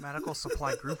 Medical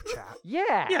supply group chat.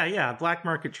 Yeah. Yeah, black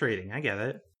market trading. I get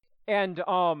it. And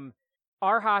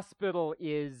our hospital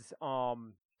is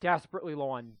desperately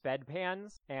low on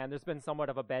bedpans, and there's been somewhat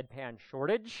of a bedpan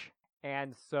shortage.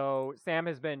 And so Sam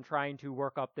has been trying to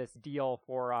work up this deal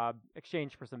for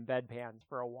exchange for some bedpans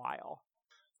for a while.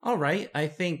 All right, I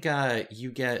think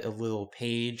you get a little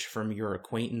page from your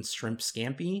acquaintance Shrimp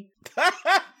Scampy,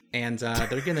 and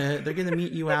they're gonna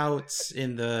meet you out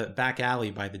in the back alley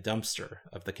by the dumpster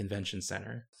of the convention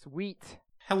center. Sweet.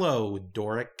 Hello,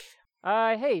 Dorrick.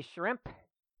 Hey, Shrimp.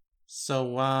 So,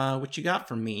 what you got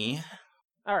for me?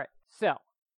 All right, so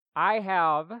I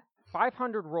have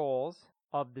 500 rolls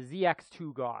of the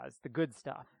ZX2 gauze, the good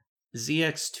stuff.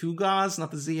 ZX2 gauze,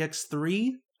 not the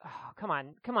ZX3? Oh, come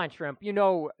on, Shrimp.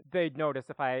 They'd notice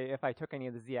if I took any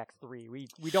of the ZX3.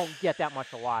 We don't get that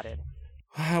much allotted.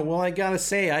 Well, I gotta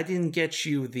say, I didn't get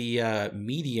you the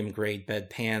medium grade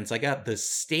bedpans. I got the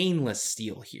stainless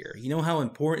steel here. You know how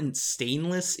important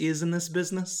stainless is in this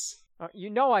business?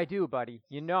 I do, buddy.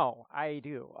 I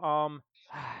do.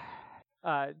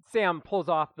 Sam pulls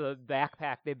off the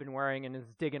backpack they've been wearing and is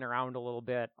digging around a little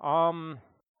bit. How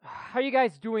are you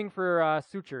guys doing for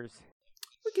sutures?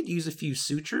 We could use a few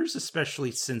sutures,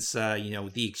 especially since,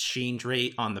 the exchange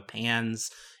rate on the pans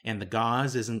and the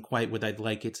gauze isn't quite what I'd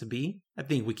like it to be. I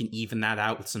think we can even that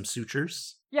out with some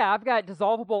sutures. Yeah, I've got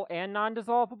dissolvable and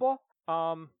non-dissolvable.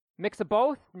 Mix of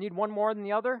both? Need one more than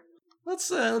the other?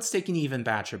 Let's take an even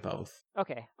batch of both.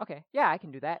 Okay. Yeah, I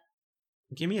can do that.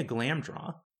 Give me a glam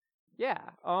draw. Yeah,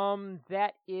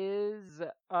 that is,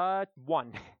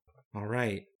 1. All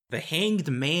right. The Hanged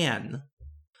Man.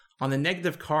 On the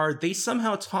negative card, they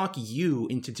somehow talk you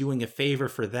into doing a favor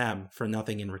for them for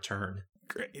nothing in return.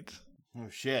 Great. Oh,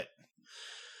 shit.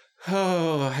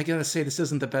 Oh, I gotta say, this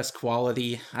isn't the best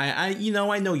quality. I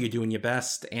know you're doing your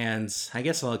best, and I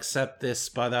guess I'll accept this,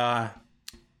 but,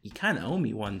 you kinda owe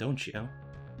me one, don't you?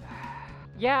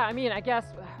 Yeah, I guess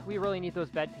we really need those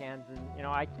bedpans, and,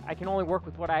 I can only work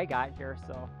with what I got here,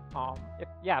 so,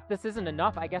 if this isn't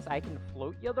enough, I guess I can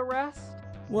float you the rest?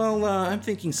 Well, I'm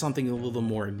thinking something a little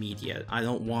more immediate. I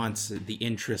don't want the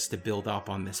interest to build up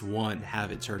on this one,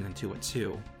 have it turn into a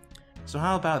 2. So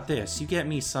how about this? You get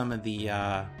me some of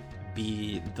the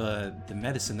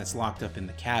medicine that's locked up in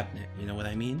the cabinet, you know what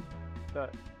I mean? I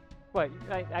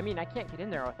can't get in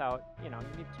there without, you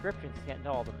need prescriptions to get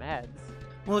into all the meds.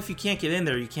 Well, if you can't get in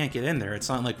there, you can't get in there. It's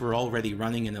not like we're already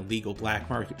running an illegal black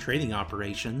market trading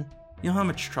operation. You know how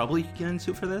much trouble you could get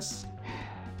into for this?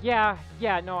 Yeah,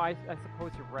 no, I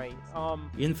suppose you're right.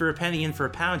 In for a penny, in for a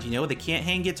pound, they can't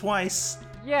hang you twice.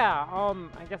 Yeah,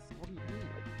 I guess, what do you need,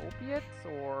 like opiates,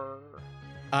 or?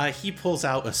 He pulls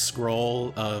out a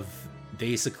scroll of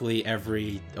basically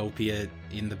every opiate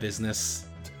in the business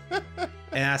and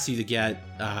asks you to get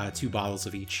 2 bottles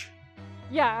of each.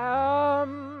 Yeah,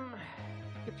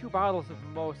 get 2 bottles of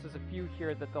most. There's a few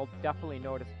here that they'll definitely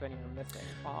notice if any are missing.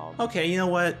 Okay, you know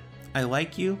what? I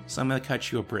like you, so I'm gonna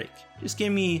cut you a break. Just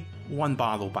give me 1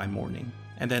 bottle by morning,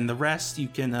 and then the rest you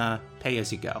can pay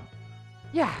as you go.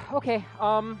 Yeah, okay.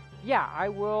 Yeah, I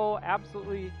will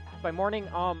absolutely. By morning,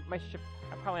 my shift,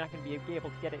 I'm probably not gonna be able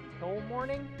to get it until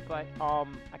morning, but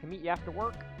I can meet you after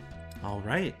work. All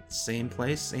right, same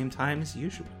place, same time as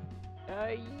usual.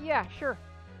 Yeah, sure.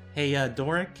 Hey,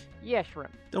 Dorrick, Yeah,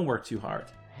 shrimp. Don't work too hard.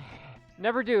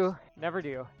 Never do. Never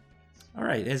do. All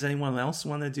right, does anyone else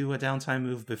want to do a downtime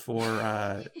move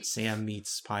before Sam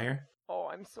meets Pire? Oh,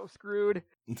 I'm so screwed.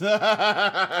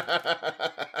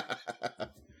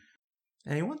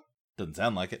 Anyone? Doesn't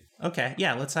sound like it. Okay,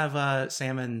 yeah, let's have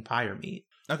Sam and Pire meet.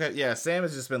 Okay, yeah, Sam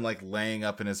has just been, laying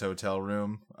up in his hotel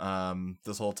room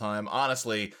this whole time.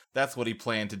 Honestly, that's what he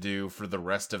planned to do for the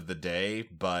rest of the day,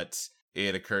 but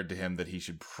it occurred to him that he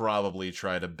should probably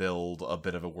try to build a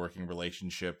bit of a working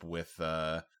relationship with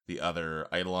the other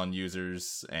Eidolon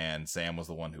users, and Sam was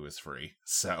the one who was free,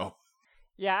 so...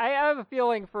 Yeah, I have a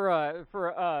feeling for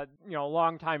a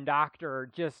long-time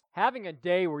doctor, just having a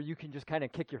day where you can just kind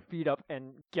of kick your feet up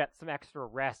and get some extra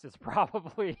rest is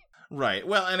probably... Right.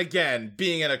 Well, and again,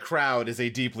 being in a crowd is a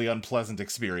deeply unpleasant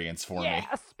experience for me. Yeah,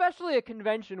 especially a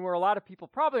convention where a lot of people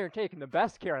probably aren't taking the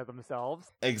best care of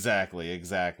themselves. Exactly.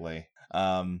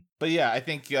 But yeah, I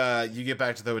think you get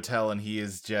back to the hotel and he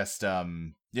is just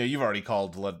you've already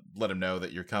called to let him know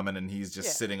that you're coming, and he's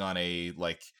just sitting on a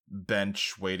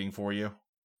bench waiting for you.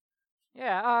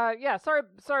 Yeah,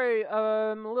 sorry,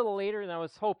 a little later than I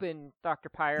was hoping, Dr.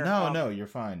 Pire. No, you're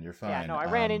fine. Yeah, no, I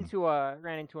ran into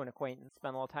an acquaintance,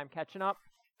 spent a little time catching up.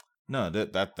 No,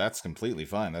 that's completely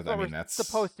fine. That's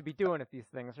supposed to be doing at these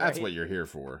things, right? That's what you're here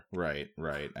for. Right.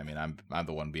 I mean, I'm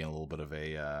the one being a little bit of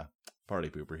a party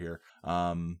pooper here.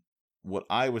 What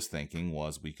I was thinking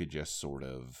was we could just sort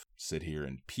of sit here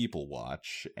and people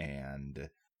watch, and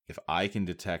if I can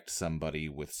detect somebody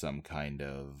with some kind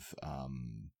of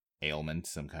ailment,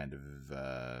 some kind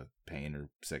of pain or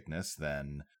sickness,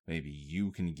 then maybe you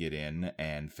can get in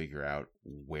and figure out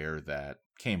where that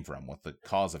came from, what the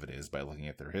cause of it is, by looking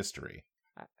at their history.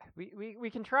 We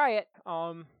can try it.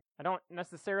 I don't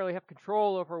necessarily have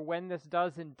control over when this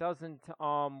does and doesn't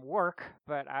work,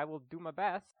 but I will do my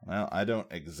best. Well, I don't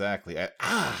exactly.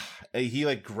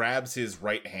 He grabs his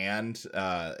right hand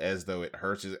as though it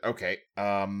hurts. Okay.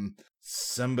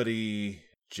 Somebody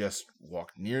just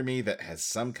walked near me that has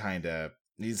some kind of...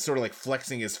 He's sort of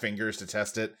flexing his fingers to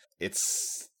test it.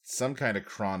 It's some kind of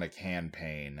chronic hand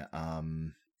pain.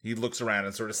 He looks around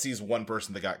and sort of sees one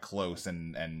person that got close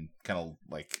and kind of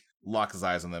locks his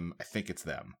eyes on them. I think it's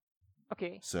them.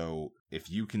 Okay. So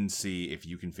if you can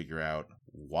figure out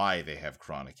why they have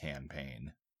chronic hand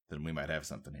pain, then we might have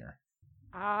something here.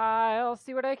 I'll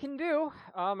see what I can do.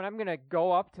 And I'm gonna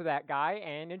go up to that guy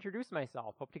and introduce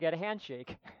myself. Hope to get a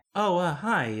handshake. Oh,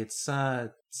 hi, it's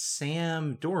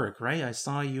Sam Dorrick, right? I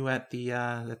saw you at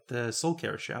the Soul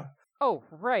Care show. Oh,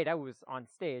 right, I was on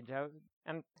stage.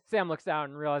 And Sam looks down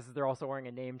and realizes they're also wearing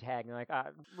a name tag. And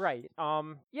right,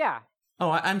 yeah.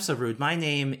 Oh, I'm so rude. My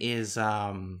name is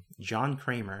John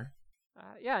Kramer.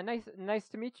 Yeah, nice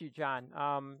to meet you, John.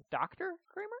 Dr.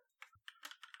 Kramer?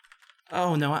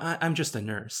 Oh, no, I'm just a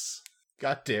nurse.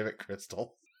 God damn it,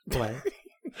 Crystal. What?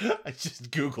 I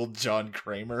just Googled John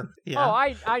Kramer. Yeah. Oh,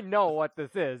 I know what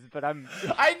this is, but I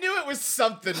knew it was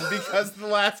something because the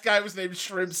last guy was named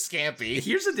Shrimp Scampi.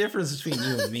 Here's the difference between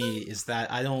you and me is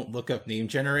that I don't look up name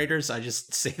generators. I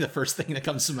just say the first thing that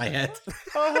comes to my head.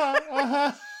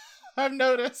 I've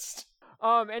noticed.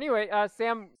 Anyway,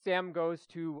 Sam goes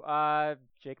to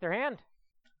shake their hand.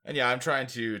 And yeah, I'm trying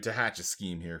to hatch a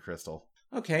scheme here, Crystal.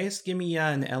 Okay, so give me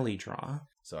an Ellie draw.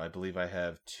 So I believe I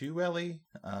have 2 Ellie.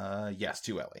 Yes,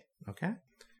 2 Ellie. Okay.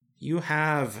 You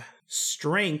have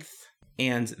Strength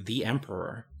and the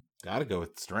Emperor. Gotta go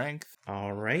with Strength.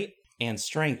 All right. And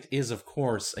Strength is, of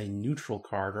course, a neutral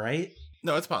card, right?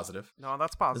 No, it's positive. No,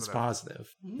 that's positive. It's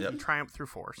positive. Yep. Triumph through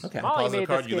force. Okay. Molly positive made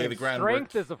card, this you lay game. the groundwork.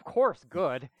 Strength is, of course,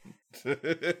 good.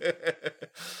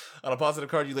 On a positive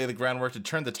card, you lay the groundwork to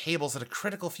turn the tables at a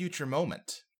critical future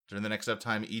moment. During the next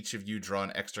uptime, each of you draw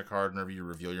an extra card whenever you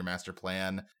reveal your master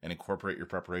plan and incorporate your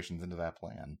preparations into that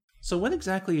plan. So what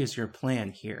exactly is your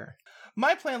plan here?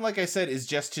 My plan, like I said, is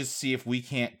just to see if we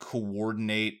can't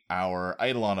coordinate our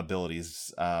Eidolon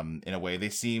abilities in a way. They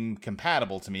seem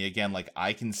compatible to me. Again,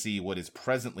 I can see what is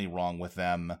presently wrong with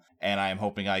them, and I'm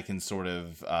hoping I can sort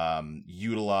of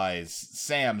utilize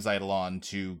Sam's Eidolon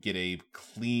to get a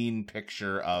clean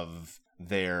picture of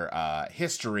their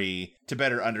history to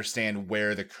better understand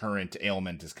where the current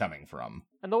ailment is coming from.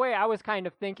 And the way I was kind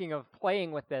of thinking of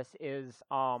playing with this is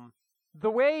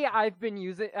the way I've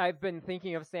been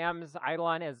thinking of Sam's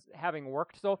Eidolon as having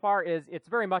worked so far is it's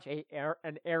very much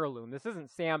an heirloom. This isn't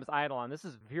Sam's Eidolon. This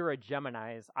is Vera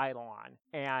Gemini's Eidolon.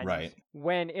 And right.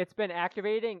 When it's been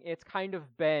activating, it's kind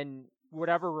of been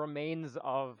whatever remains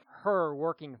of her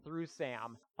working through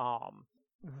Sam.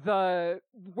 The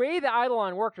way the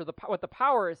Eidolon worked, or what the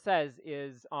power says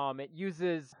is it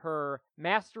uses her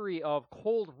mastery of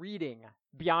cold reading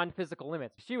beyond physical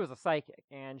limits. She was a psychic,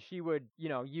 and she would,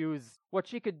 use what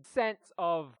she could sense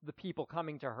of the people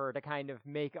coming to her to kind of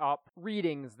make up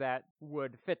readings that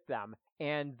would fit them.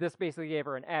 And this basically gave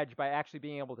her an edge by actually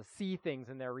being able to see things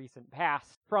in their recent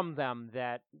past from them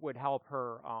that would help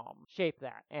her shape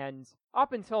that. And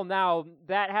up until now,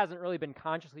 that hasn't really been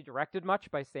consciously directed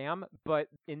much by Sam, but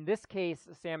in this case,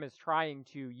 Sam is trying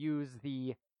to use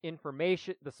the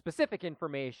specific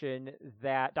information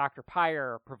that Dr.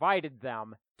 Pire provided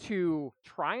them to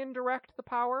try and direct the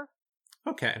power.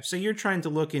 Okay, so you're trying to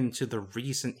look into the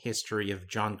recent history of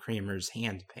John Kramer's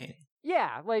hand pain.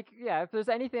 Yeah, if there's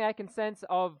anything I can sense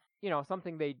of,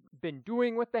 something they've been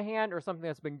doing with the hand or something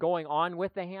that's been going on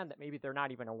with the hand that maybe they're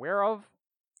not even aware of.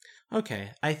 Okay,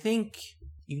 I think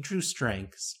you drew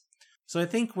strengths. So I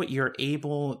think what you're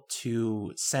able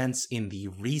to sense in the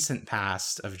recent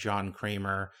past of John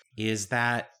Kramer is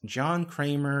that John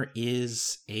Kramer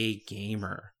is a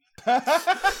gamer.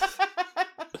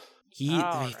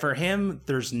 For him,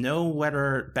 there's no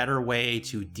better way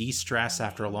to de-stress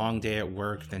after a long day at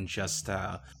work than just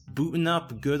booting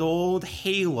up good old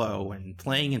Halo and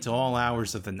playing into all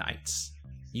hours of the night.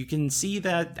 You can see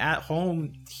that at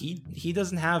home, he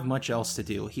doesn't have much else to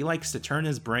do. He likes to turn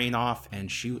his brain off and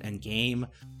shoot and game,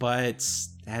 but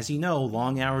as you know,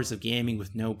 long hours of gaming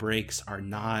with no breaks are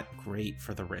not great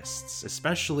for the wrists,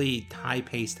 especially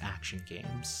high-paced action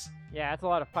games. Yeah, it's a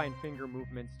lot of fine finger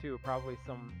movements too, probably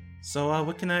some... So,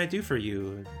 what can I do for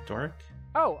you, Dorrick?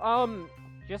 Oh,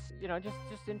 just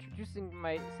introducing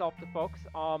myself to folks.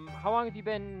 How long have you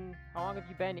been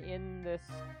in this,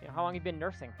 how long have you been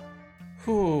nursing?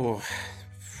 20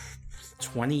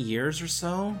 years or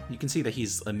so? You can see that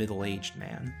he's a middle-aged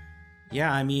man.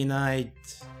 Yeah, I mean, I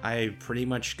pretty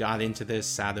much got into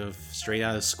this straight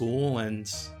out of school,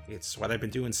 and it's what I've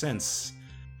been doing since.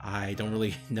 I don't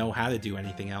really know how to do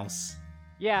anything else.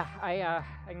 Yeah, I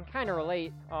can kind of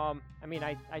relate. I mean,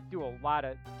 I do a lot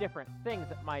of different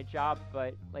things at my job,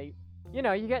 but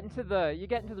you get into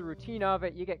the routine of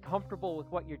it, you get comfortable with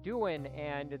what you're doing,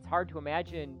 and it's hard to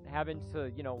imagine having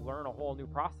to, learn a whole new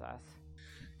process.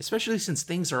 Especially since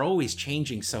things are always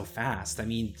changing so fast. I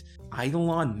mean,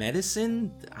 Eidolon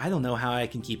medicine? I don't know how I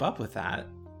can keep up with that.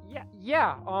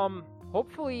 Yeah.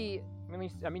 Hopefully, I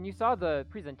mean, you saw the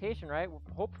presentation, right?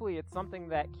 Hopefully, it's something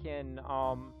that can,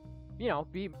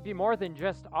 be more than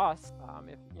just us.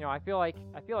 I feel like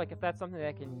if that's something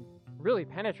that can really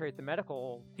penetrate the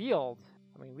medical field,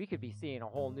 I mean, we could be seeing a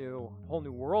whole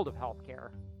new world of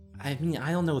healthcare. I mean,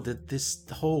 I don't know, the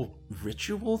whole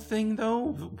ritual thing,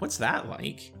 though? What's that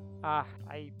like? I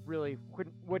really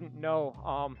wouldn't know.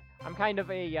 I'm kind of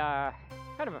a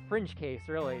fringe case,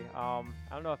 really. I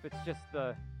don't know if it's just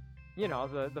the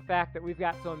fact that we've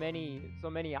got so many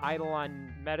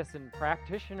Eidolon medicine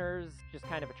practitioners just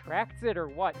kind of attracts it or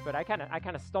what, but I kind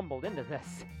of stumbled into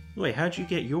this. Wait, how'd you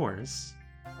get yours?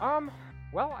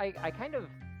 Well, I kind of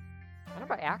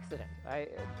by accident.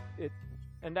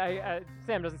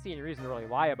 Sam doesn't see any reason to really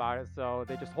lie about it, so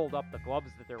they just hold up the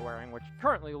gloves that they're wearing, which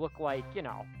currently look like,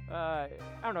 I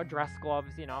don't know, dress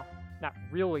gloves, not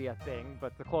really a thing,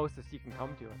 but the closest you can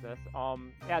come to with this.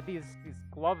 These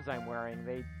gloves I'm wearing,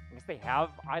 I guess they have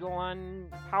Eidolon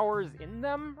powers in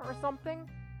them or something?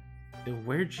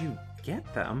 Where'd you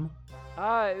get them?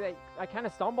 I kind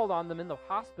of stumbled on them in the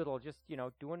hospital, just,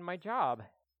 doing my job.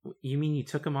 You mean you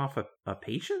took them off a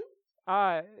patient?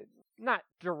 Not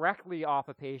directly off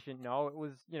a patient, no. It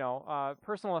was,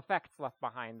 personal effects left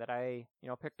behind that I,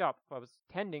 picked up. I was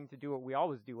tending to do what we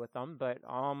always do with them, but,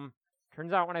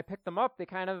 turns out when I picked them up, they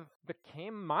kind of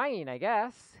became mine, I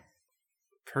guess.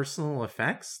 Personal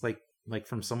effects? Like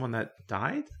from someone that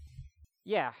died?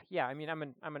 Yeah. I mean,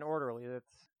 I'm an orderly.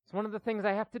 It's one of the things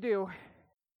I have to do.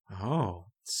 Oh,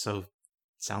 so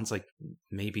sounds like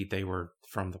maybe they were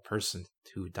from the person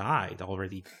who died,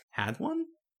 already had one?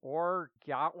 Or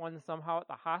got one somehow at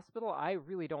the hospital? I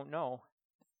really don't know.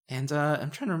 And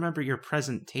I'm trying to remember your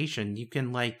presentation. You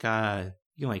can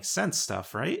sense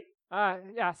stuff, right?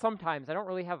 Yeah, sometimes. I don't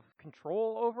really have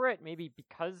control over it, maybe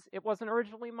because it wasn't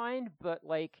originally mine, but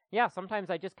sometimes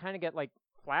I just kind of get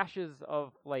flashes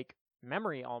of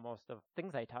memory almost of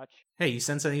things I touch. Hey, you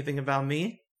sense anything about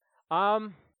me?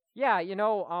 Yeah, I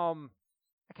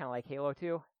kind of like Halo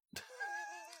 2.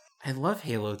 I love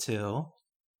Halo 2.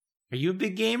 Are you a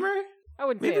big gamer? I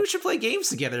wouldn't Maybe say we should play games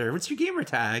together. What's your gamer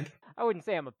tag? I wouldn't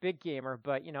say I'm a big gamer,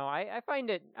 but I find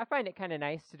it kind of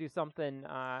nice to do something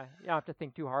you don't have to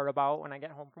think too hard about when I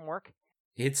get home from work.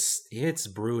 It's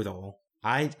brutal.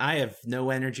 I have no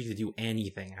energy to do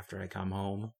anything after I come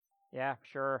home. Yeah,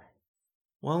 sure.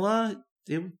 Well,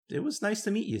 it was nice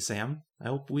to meet you, Sam. I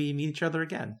hope we meet each other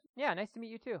again. Yeah, nice to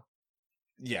meet you too.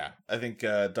 Yeah, I think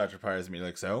Dr. Pire's me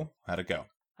like, so how'd it go?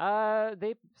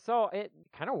 So it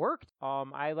kind of worked.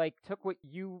 I took what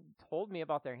you told me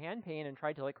about their hand pain and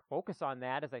tried to focus on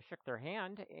that as I shook their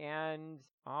hand, and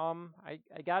I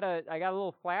got a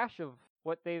little flash of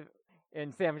what they've.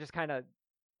 And Sam just kind of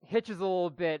hitches a little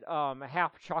bit, a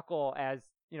half chuckle as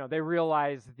they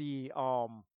realize the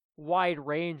wide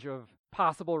range of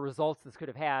possible results this could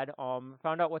have had.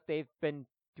 Found out what they've been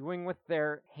doing with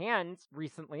their hands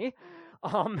recently.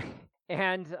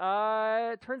 And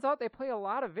it turns out they play a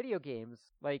lot of video games,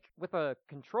 with a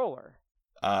controller.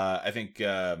 I think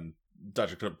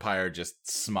Dr. Pire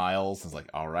just smiles and is like,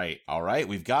 all right,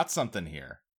 we've got something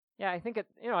here. Yeah, I think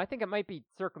it might be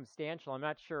circumstantial. I'm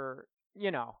not sure,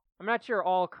 I'm not sure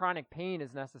all chronic pain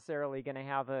is necessarily going to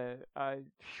have a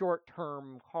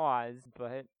short-term cause,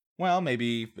 but... Well,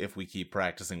 maybe if we keep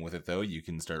practicing with it, though, you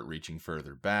can start reaching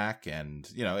further back,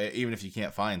 and, even if you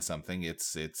can't find something,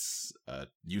 it's a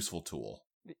useful tool.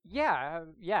 Yeah,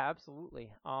 absolutely.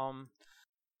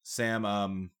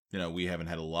 Sam, we haven't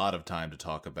had a lot of time to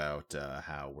talk about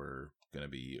how we're going to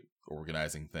be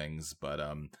organizing things, but,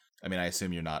 I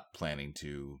assume you're not planning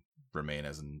to remain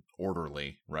as an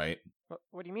orderly, right?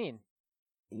 What do you mean?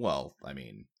 Well,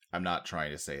 I'm not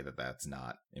trying to say that that's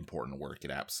not important work.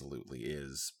 It absolutely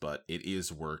is, but it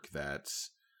is work that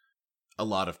a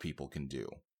lot of people can do,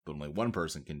 but only one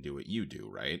person can do what you do,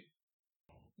 right?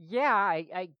 Yeah,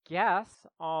 I guess.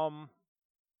 But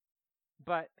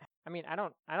I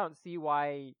don't see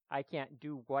why I can't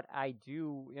do what I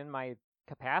do in my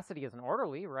capacity as an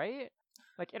orderly, right?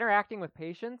 Interacting with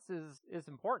patients is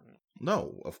important.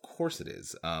 No, of course it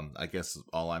is. I guess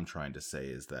all I'm trying to say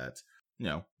is that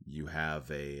you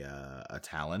have a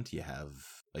talent, you have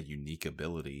a unique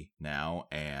ability now,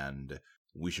 and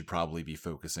we should probably be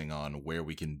focusing on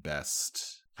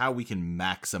how we can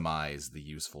maximize the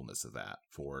usefulness of that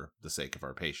for the sake of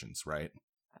our patients, right?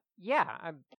 Yeah,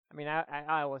 I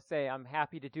always say I'm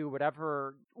happy to do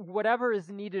whatever is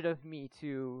needed of me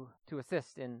to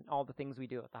assist in all the things we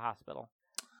do at the hospital.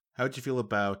 How'd you feel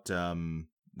about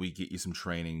we get you some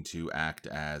training to act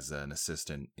as an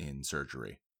assistant in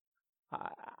surgery?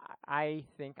 I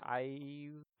think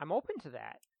I'm open to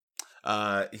that.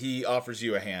 He offers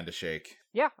you a hand to shake.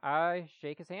 Yeah, I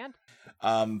shake his hand.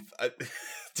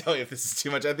 Tell you if this is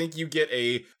too much. I think you get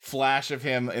a flash of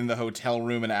him in the hotel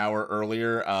room an hour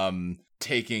earlier,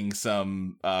 taking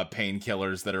some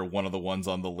painkillers that are one of the ones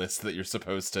on the list that you're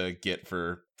supposed to get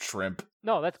for shrimp.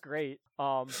 No, that's great.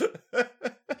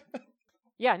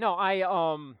 Yeah, no,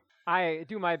 I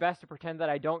do my best to pretend that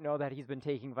I don't know that he's been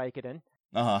taking Vicodin.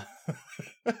 Uh-huh.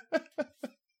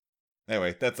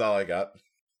 Anyway, that's all I got.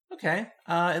 Okay.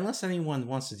 Unless anyone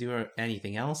wants to do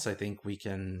anything else, I think we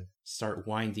can start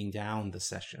winding down the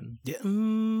session.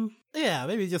 Yeah,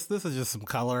 maybe this is just some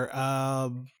color.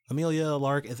 Armillaria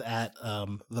Larch is at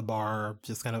the bar,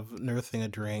 just kind of nursing a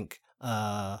drink,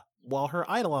 while her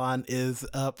Eidolon is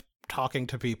up talking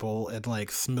to people and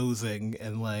smoozing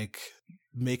and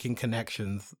making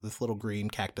connections. This little green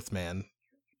cactus man.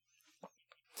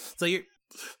 So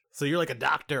you're like a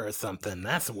doctor or something.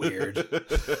 That's weird.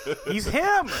 He's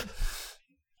him.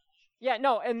 Yeah,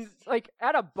 no, and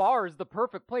at a bar is the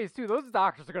perfect place too. Those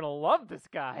doctors are gonna love this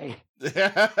guy.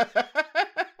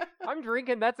 I'm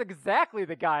drinking. That's exactly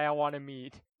the guy I want to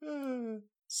meet.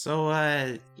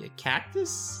 So,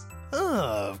 cactus?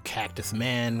 Oh, cactus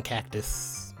man,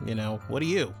 cactus. What are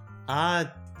you?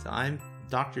 I'm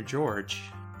Dr. George.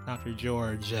 Dr.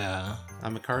 George.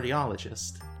 I'm a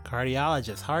cardiologist.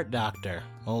 Cardiologist, heart doctor,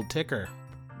 old ticker,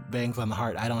 bangs on the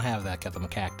heart. I don't have that because I'm a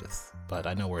cactus, but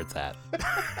I know where it's at.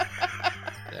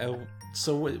 I'm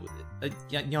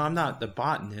not the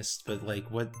botanist, but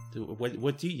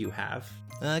what do you have?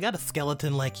 I got a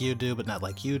skeleton like you do, but not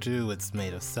like you do. It's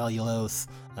made of cellulose.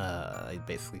 It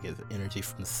basically gives energy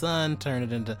from the sun, turn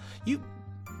it into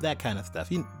that kind of stuff.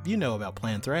 You know about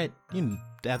plants, right?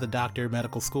 As a doctor,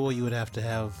 medical school, you would have to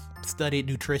have studied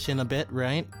nutrition a bit,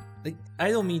 right? I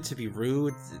don't mean to be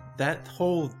rude. That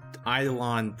whole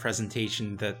Eidolon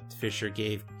presentation that Fisher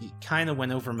gave kind of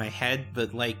went over my head,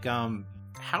 but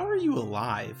how are you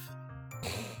alive?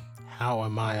 How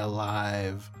am I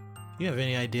alive? You have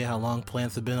any idea how long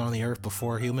plants have been on the earth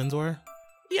before humans were?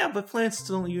 Yeah, but plants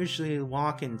don't usually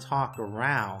walk and talk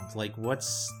around.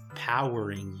 What's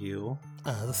powering you?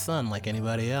 The sun, like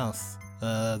anybody else.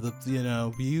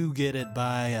 You get it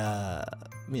by,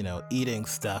 eating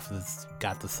stuff that's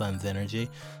got the sun's energy.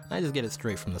 I just get it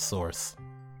straight from the source.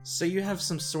 So you have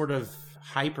some sort of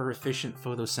hyper-efficient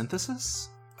photosynthesis?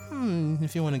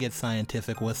 If you want to get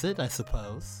scientific with it, I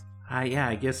suppose. Yeah,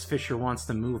 I guess Fisher wants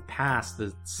to move past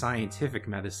the scientific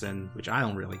medicine, which I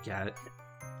don't really get.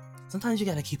 Sometimes you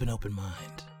gotta keep an open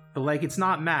mind. But like, it's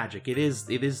not magic. It is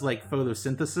like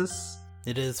photosynthesis.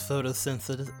 It is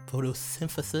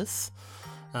photosynthesis,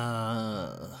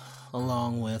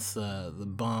 along with the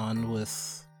bond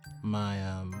with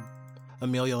my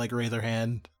Amelia like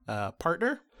Razorhand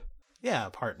partner. Yeah,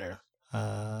 partner.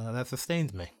 That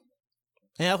sustains me.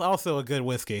 And also a good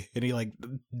whiskey, and he like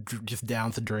just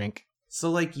downs a drink.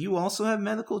 So like, you also have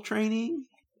medical training?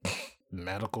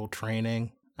 Medical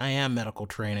training? I am medical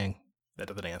training. That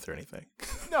doesn't answer anything.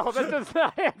 No, that does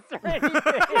not answer anything.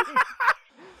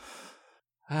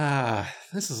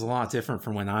 This is a lot different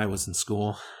from when I was in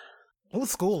school. What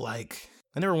was school like?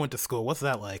 I never went to school. What's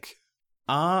that like?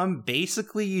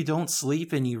 Basically you don't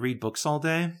sleep and you read books all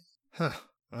day. Huh.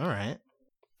 Alright.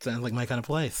 Sounds like my kind of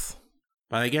place.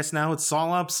 But I guess now it's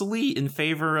all obsolete in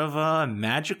favor of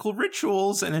magical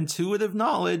rituals and intuitive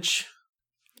knowledge.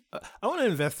 I want to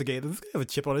investigate. Does this guy have a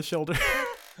chip on his shoulder?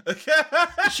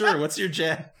 Sure, what's your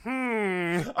gen?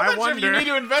 I I'm not wonder. sure if you need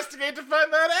to investigate to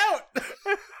find that out.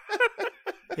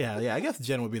 Yeah, I guess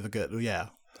Jen would be the good. Yeah.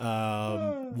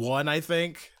 1, I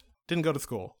think. Didn't go to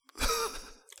school.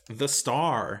 The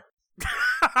star.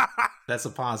 That's a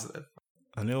positive.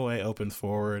 A new way opens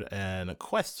forward and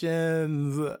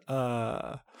questions.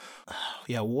 Yeah,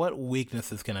 what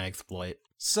weaknesses can I exploit?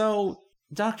 So,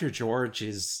 Dr. George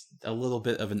is a little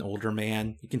bit of an older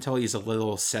man. You can tell he's a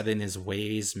little set in his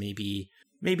ways, maybe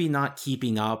not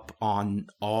keeping up on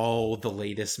all the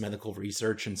latest medical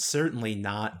research, and certainly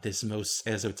not this most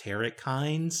esoteric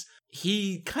kinds.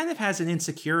 He kind of has an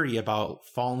insecurity about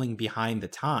falling behind the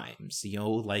times. You know,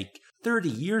 like 30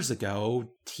 years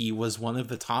ago, he was one of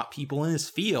the top people in his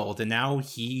field, and now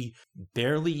he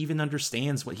barely even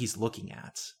understands what he's looking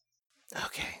at.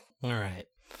 Okay, all right.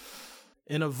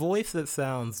 In a voice that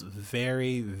sounds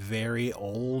very, very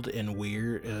old and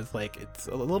weird, it's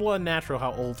a little unnatural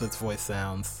how old this voice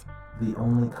sounds. The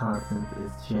only constant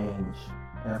is change.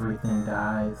 Everything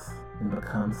dies and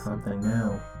becomes something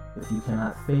new. If you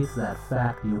cannot face that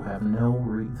fact, you have no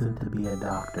reason to be a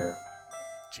doctor.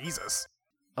 Jesus.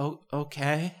 Oh,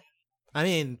 okay. I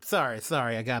mean, sorry,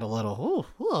 I got a little,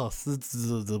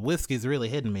 the whiskey's really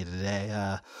hitting me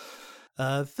today.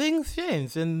 Things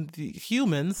change, and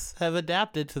humans have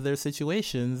adapted to their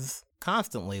situations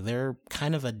constantly. They're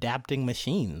kind of adapting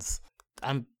machines.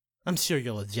 I'm sure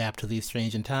you'll adapt to these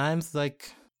strange times,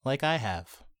 like I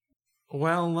have.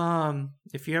 Well,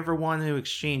 if you ever want to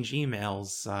exchange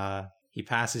emails, he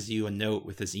passes you a note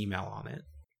with his email on it.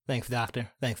 Thanks, Doctor.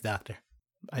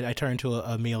 I turn to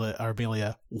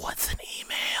Armillaria. What's an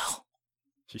email?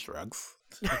 She shrugs.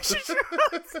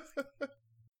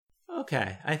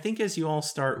 Okay, I think as you all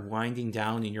start winding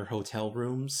down in your hotel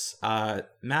rooms,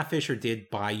 Matt Fisher did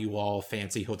buy you all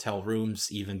fancy hotel rooms,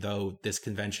 even though this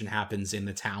convention happens in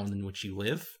the town in which you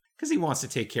live, because he wants to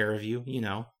take care of you, you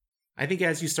know. I think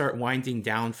as you start winding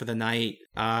down for the night,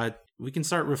 we can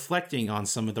start reflecting on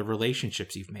some of the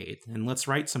relationships you've made, and let's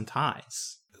write some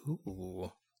ties.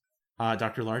 Ooh.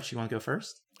 Dr. Larch, you want to go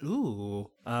first?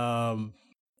 Ooh.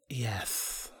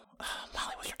 Yes.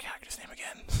 Molly, what's your character's name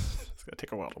again? It's gonna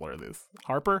take a while to learn this.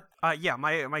 Harper? Yeah,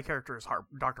 my character is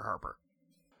Dr. Harper.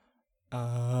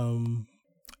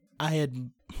 I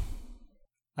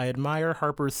admire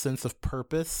Harper's sense of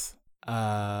purpose.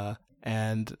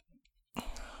 And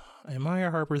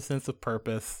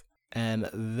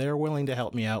they're willing to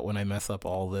help me out when I mess up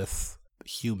all this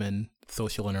human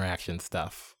social interaction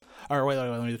stuff. Or wait,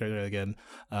 let me try that again.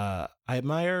 I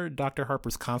admire Dr.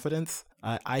 Harper's confidence.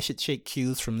 I should take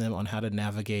cues from them on how to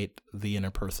navigate the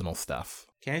interpersonal stuff.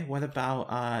 Okay, what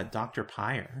about Dr.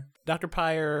 Pire? Dr.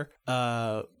 Pire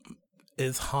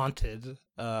is haunted.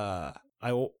 I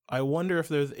wonder if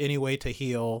there's any way to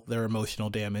heal their emotional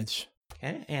damage.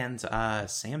 Okay, and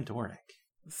Sam Dorrick.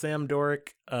 Sam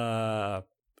Dorrick, I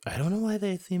don't know why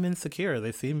they seem insecure.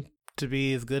 They seem to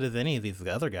be as good as any of these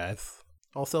other guys.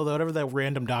 Also, whatever that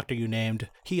random doctor you named,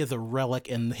 he is a relic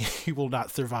and he will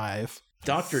not survive.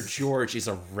 Dr. George is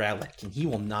a relic and he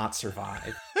will not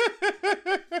survive.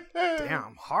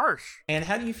 Damn, harsh. And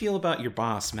how do you feel about your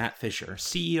boss, Matt Fisher,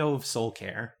 CEO of Soul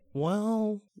Care?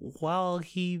 Well, while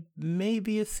he may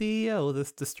be a CEO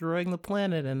that's destroying the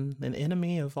planet and an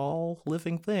enemy of all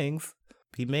living things,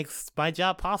 he makes my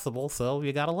job possible, so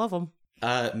you gotta love him.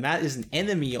 Matt is an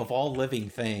enemy of all living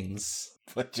things.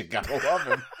 But you gotta love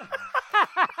him.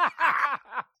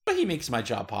 But he makes my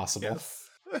job possible. Yes.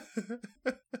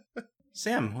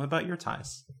 Sam, what about your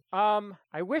ties?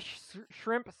 I wish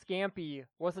Shrimp Scampi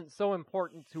wasn't so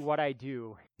important to what I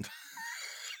do.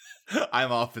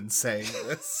 I'm often saying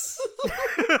this.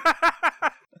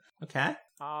 Okay.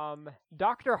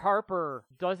 Dr. Harper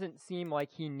doesn't seem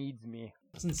like he needs me.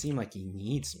 Doesn't seem like he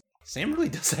needs me. Sam really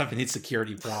does have an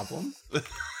insecurity problem.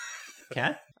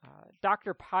 Okay.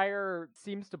 Dr. Pire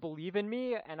seems to believe in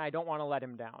me, and I don't want to let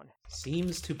him down.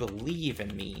 Seems to believe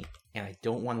in me, and I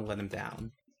don't want to let him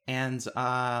down. And,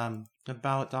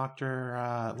 about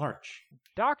Dr. Larch.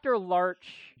 Dr.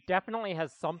 Larch definitely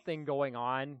has something going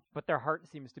on, but their heart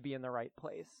seems to be in the right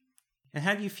place. And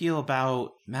how do you feel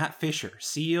about Matt Fisher,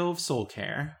 CEO of Soul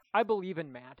Care? I believe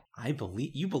in Matt.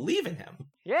 You believe in him?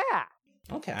 Yeah.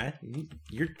 Okay,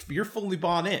 you're fully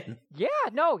bought in. Yeah,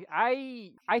 no,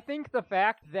 I think the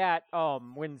fact that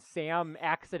when Sam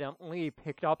accidentally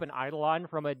picked up an Eidolon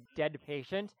from a dead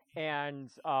patient and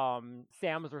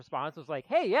Sam's response was like,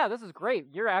 "Hey, yeah, this is great.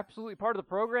 You're absolutely part of the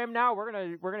program now. We're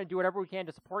gonna do whatever we can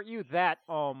to support you." That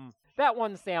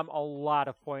won Sam a lot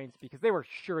of points because they were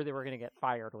sure they were gonna get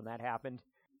fired when that happened.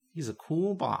 He's a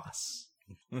cool boss.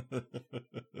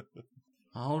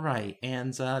 All right,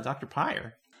 and Dr.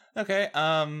 Pire. Okay,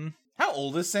 how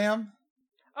old is Sam?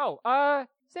 Oh,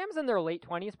 Sam's in their late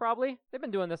 20s probably. They've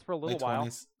been doing this for a little while.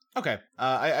 20s. Okay,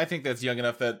 I think that's young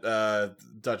enough that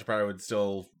Dr. Pryor would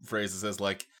still phrase this as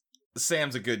like,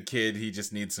 Sam's a good kid, he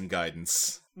just needs some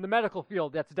guidance. In the medical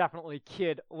field, that's definitely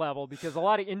kid level because a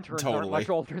lot of interns aren't much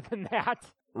older than that.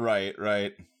 Right.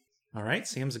 All right,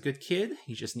 Sam's a good kid,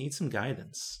 he just needs some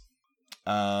guidance.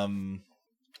 Let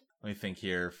me think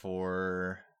here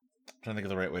I'm trying to think of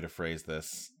the right way to phrase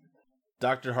this.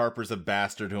 Dr. Harper's a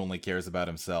bastard who only cares about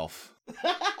himself.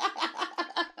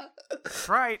 That's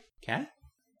right. Okay.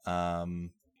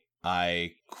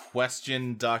 I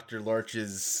question Dr.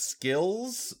 Larch's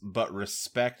skills, but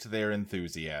respect their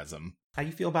enthusiasm. How do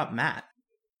you feel about Matt?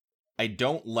 I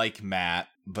don't like Matt,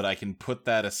 but I can put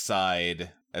that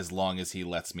aside as long as he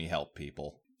lets me help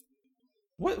people.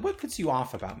 What puts you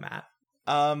off about Matt?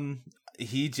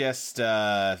 He just,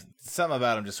 something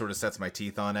about him just sort of sets my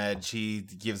teeth on edge. He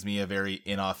gives me a very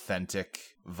inauthentic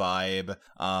vibe.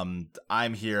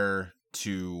 I'm here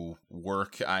to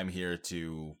work. I'm here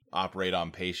to operate on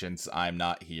patients. I'm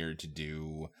not here to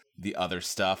do the other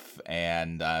stuff.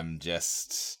 And I'm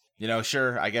just,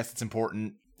 sure, I guess it's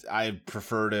important. I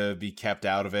prefer to be kept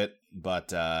out of it.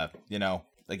 But,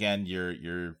 again,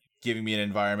 you're giving me an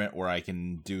environment where I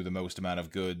can do the most amount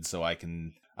of good so I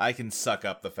can suck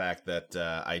up the fact that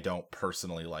I don't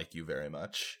personally like you very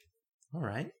much. All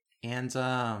right. And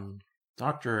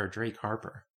Dr. Drake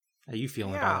Harper, how are you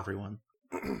feeling about everyone?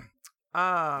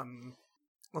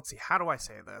 Let's see, how do I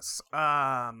say this?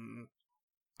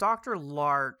 Dr.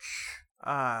 Larch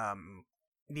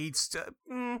needs to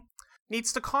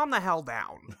calm the hell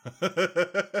down.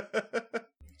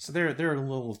 So they're a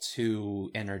little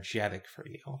too energetic for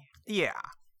you. Yeah.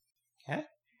 Okay.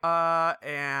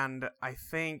 And I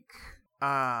think,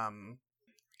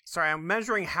 sorry, I'm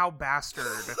measuring how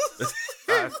bastard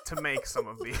to make some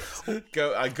of these. Go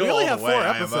We only all have the way, 4 IMO.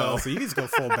 episodes, so you need to go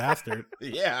full bastard.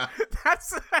 Yeah.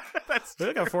 That's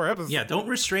We got 4 episodes. Yeah, don't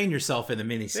restrain yourself in the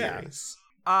miniseries.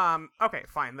 Okay,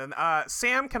 fine then.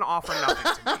 Sam can offer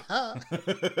nothing to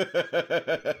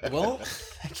me. Well,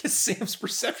 I guess Sam's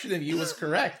perception of you was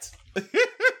correct.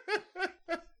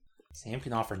 Sam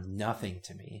can offer nothing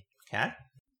to me. Okay?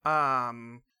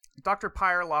 Dr.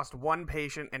 Pire lost 1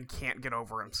 patient and can't get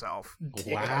over himself.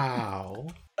 Wow.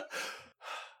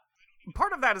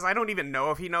 Part of that is I don't even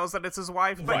know if he knows that it's his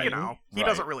wife, but Right. He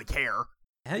doesn't really care.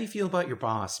 How do you feel about your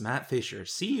boss, Matt Fisher,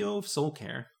 CEO of Soul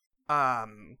Care?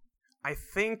 I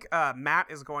think Matt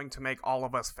is going to make all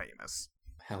of us famous.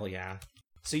 Hell yeah.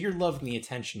 So you're loving the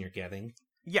attention you're getting.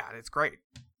 Yeah, it's great.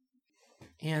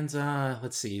 And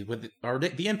let's see, the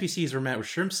NPCs were met with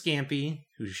Shrimp Scampi,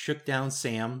 who shook down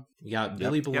Sam. We got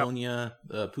Billy Bologna,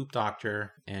 the poop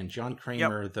doctor, and John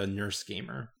Kramer, the nurse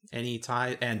gamer.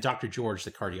 And Dr. George,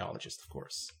 the cardiologist, of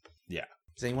course. Yeah.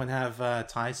 Does anyone have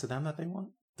ties to them that they want?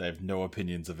 I have no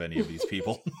opinions of any of these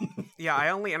people. Yeah, I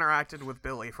only interacted with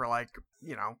Billy for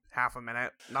half a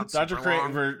minute. Not Dr. super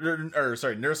long.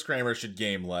 Kramer, Nurse Kramer should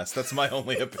game less. That's my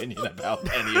only opinion about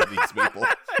any of these people.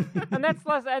 And that's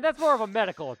more of a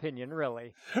medical opinion,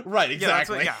 really. Right,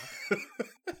 exactly. Yeah,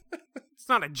 it's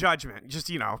not a judgment.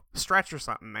 Just, stretch or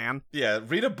something, man. Yeah,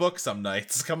 read a book some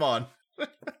nights. Come on.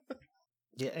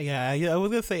 Yeah. I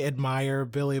was gonna say admire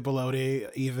Billy Bologna,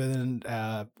 even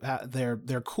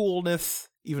their coolness,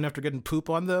 even after getting poop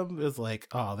on them, is like,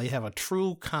 oh, they have a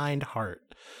true kind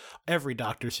heart. Every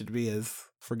doctor should be as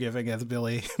forgiving as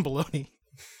Billy Bologna.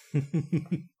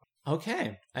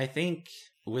 Okay, I think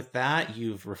with that,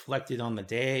 you've reflected on the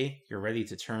day. You're ready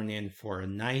to turn in for a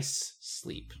nice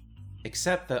sleep.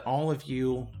 Except that all of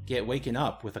you get waken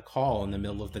up with a call in the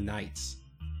middle of the night.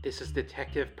 This is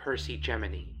Detective Percy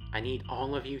Gemini. I need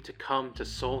all of you to come to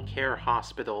Soul Care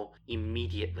Hospital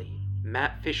immediately.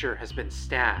 Matt Fisher has been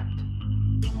stabbed.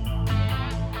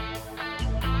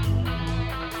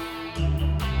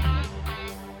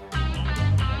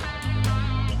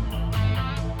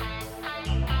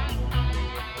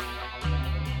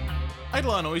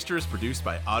 Eidolon Oyster is produced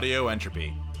by Audio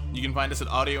Entropy. You can find us at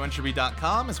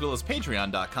audioentropy.com as well as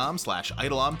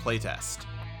patreon.com/EidolonPlaytest.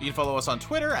 You can follow us on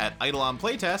Twitter at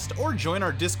EidolonPlaytest or join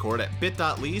our Discord at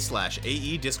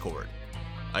bit.ly/AEDiscord.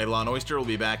 Eidolon Oyster will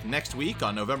be back next week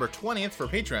on November 20th for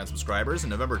Patreon subscribers and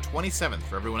November 27th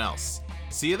for everyone else.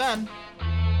 See you then!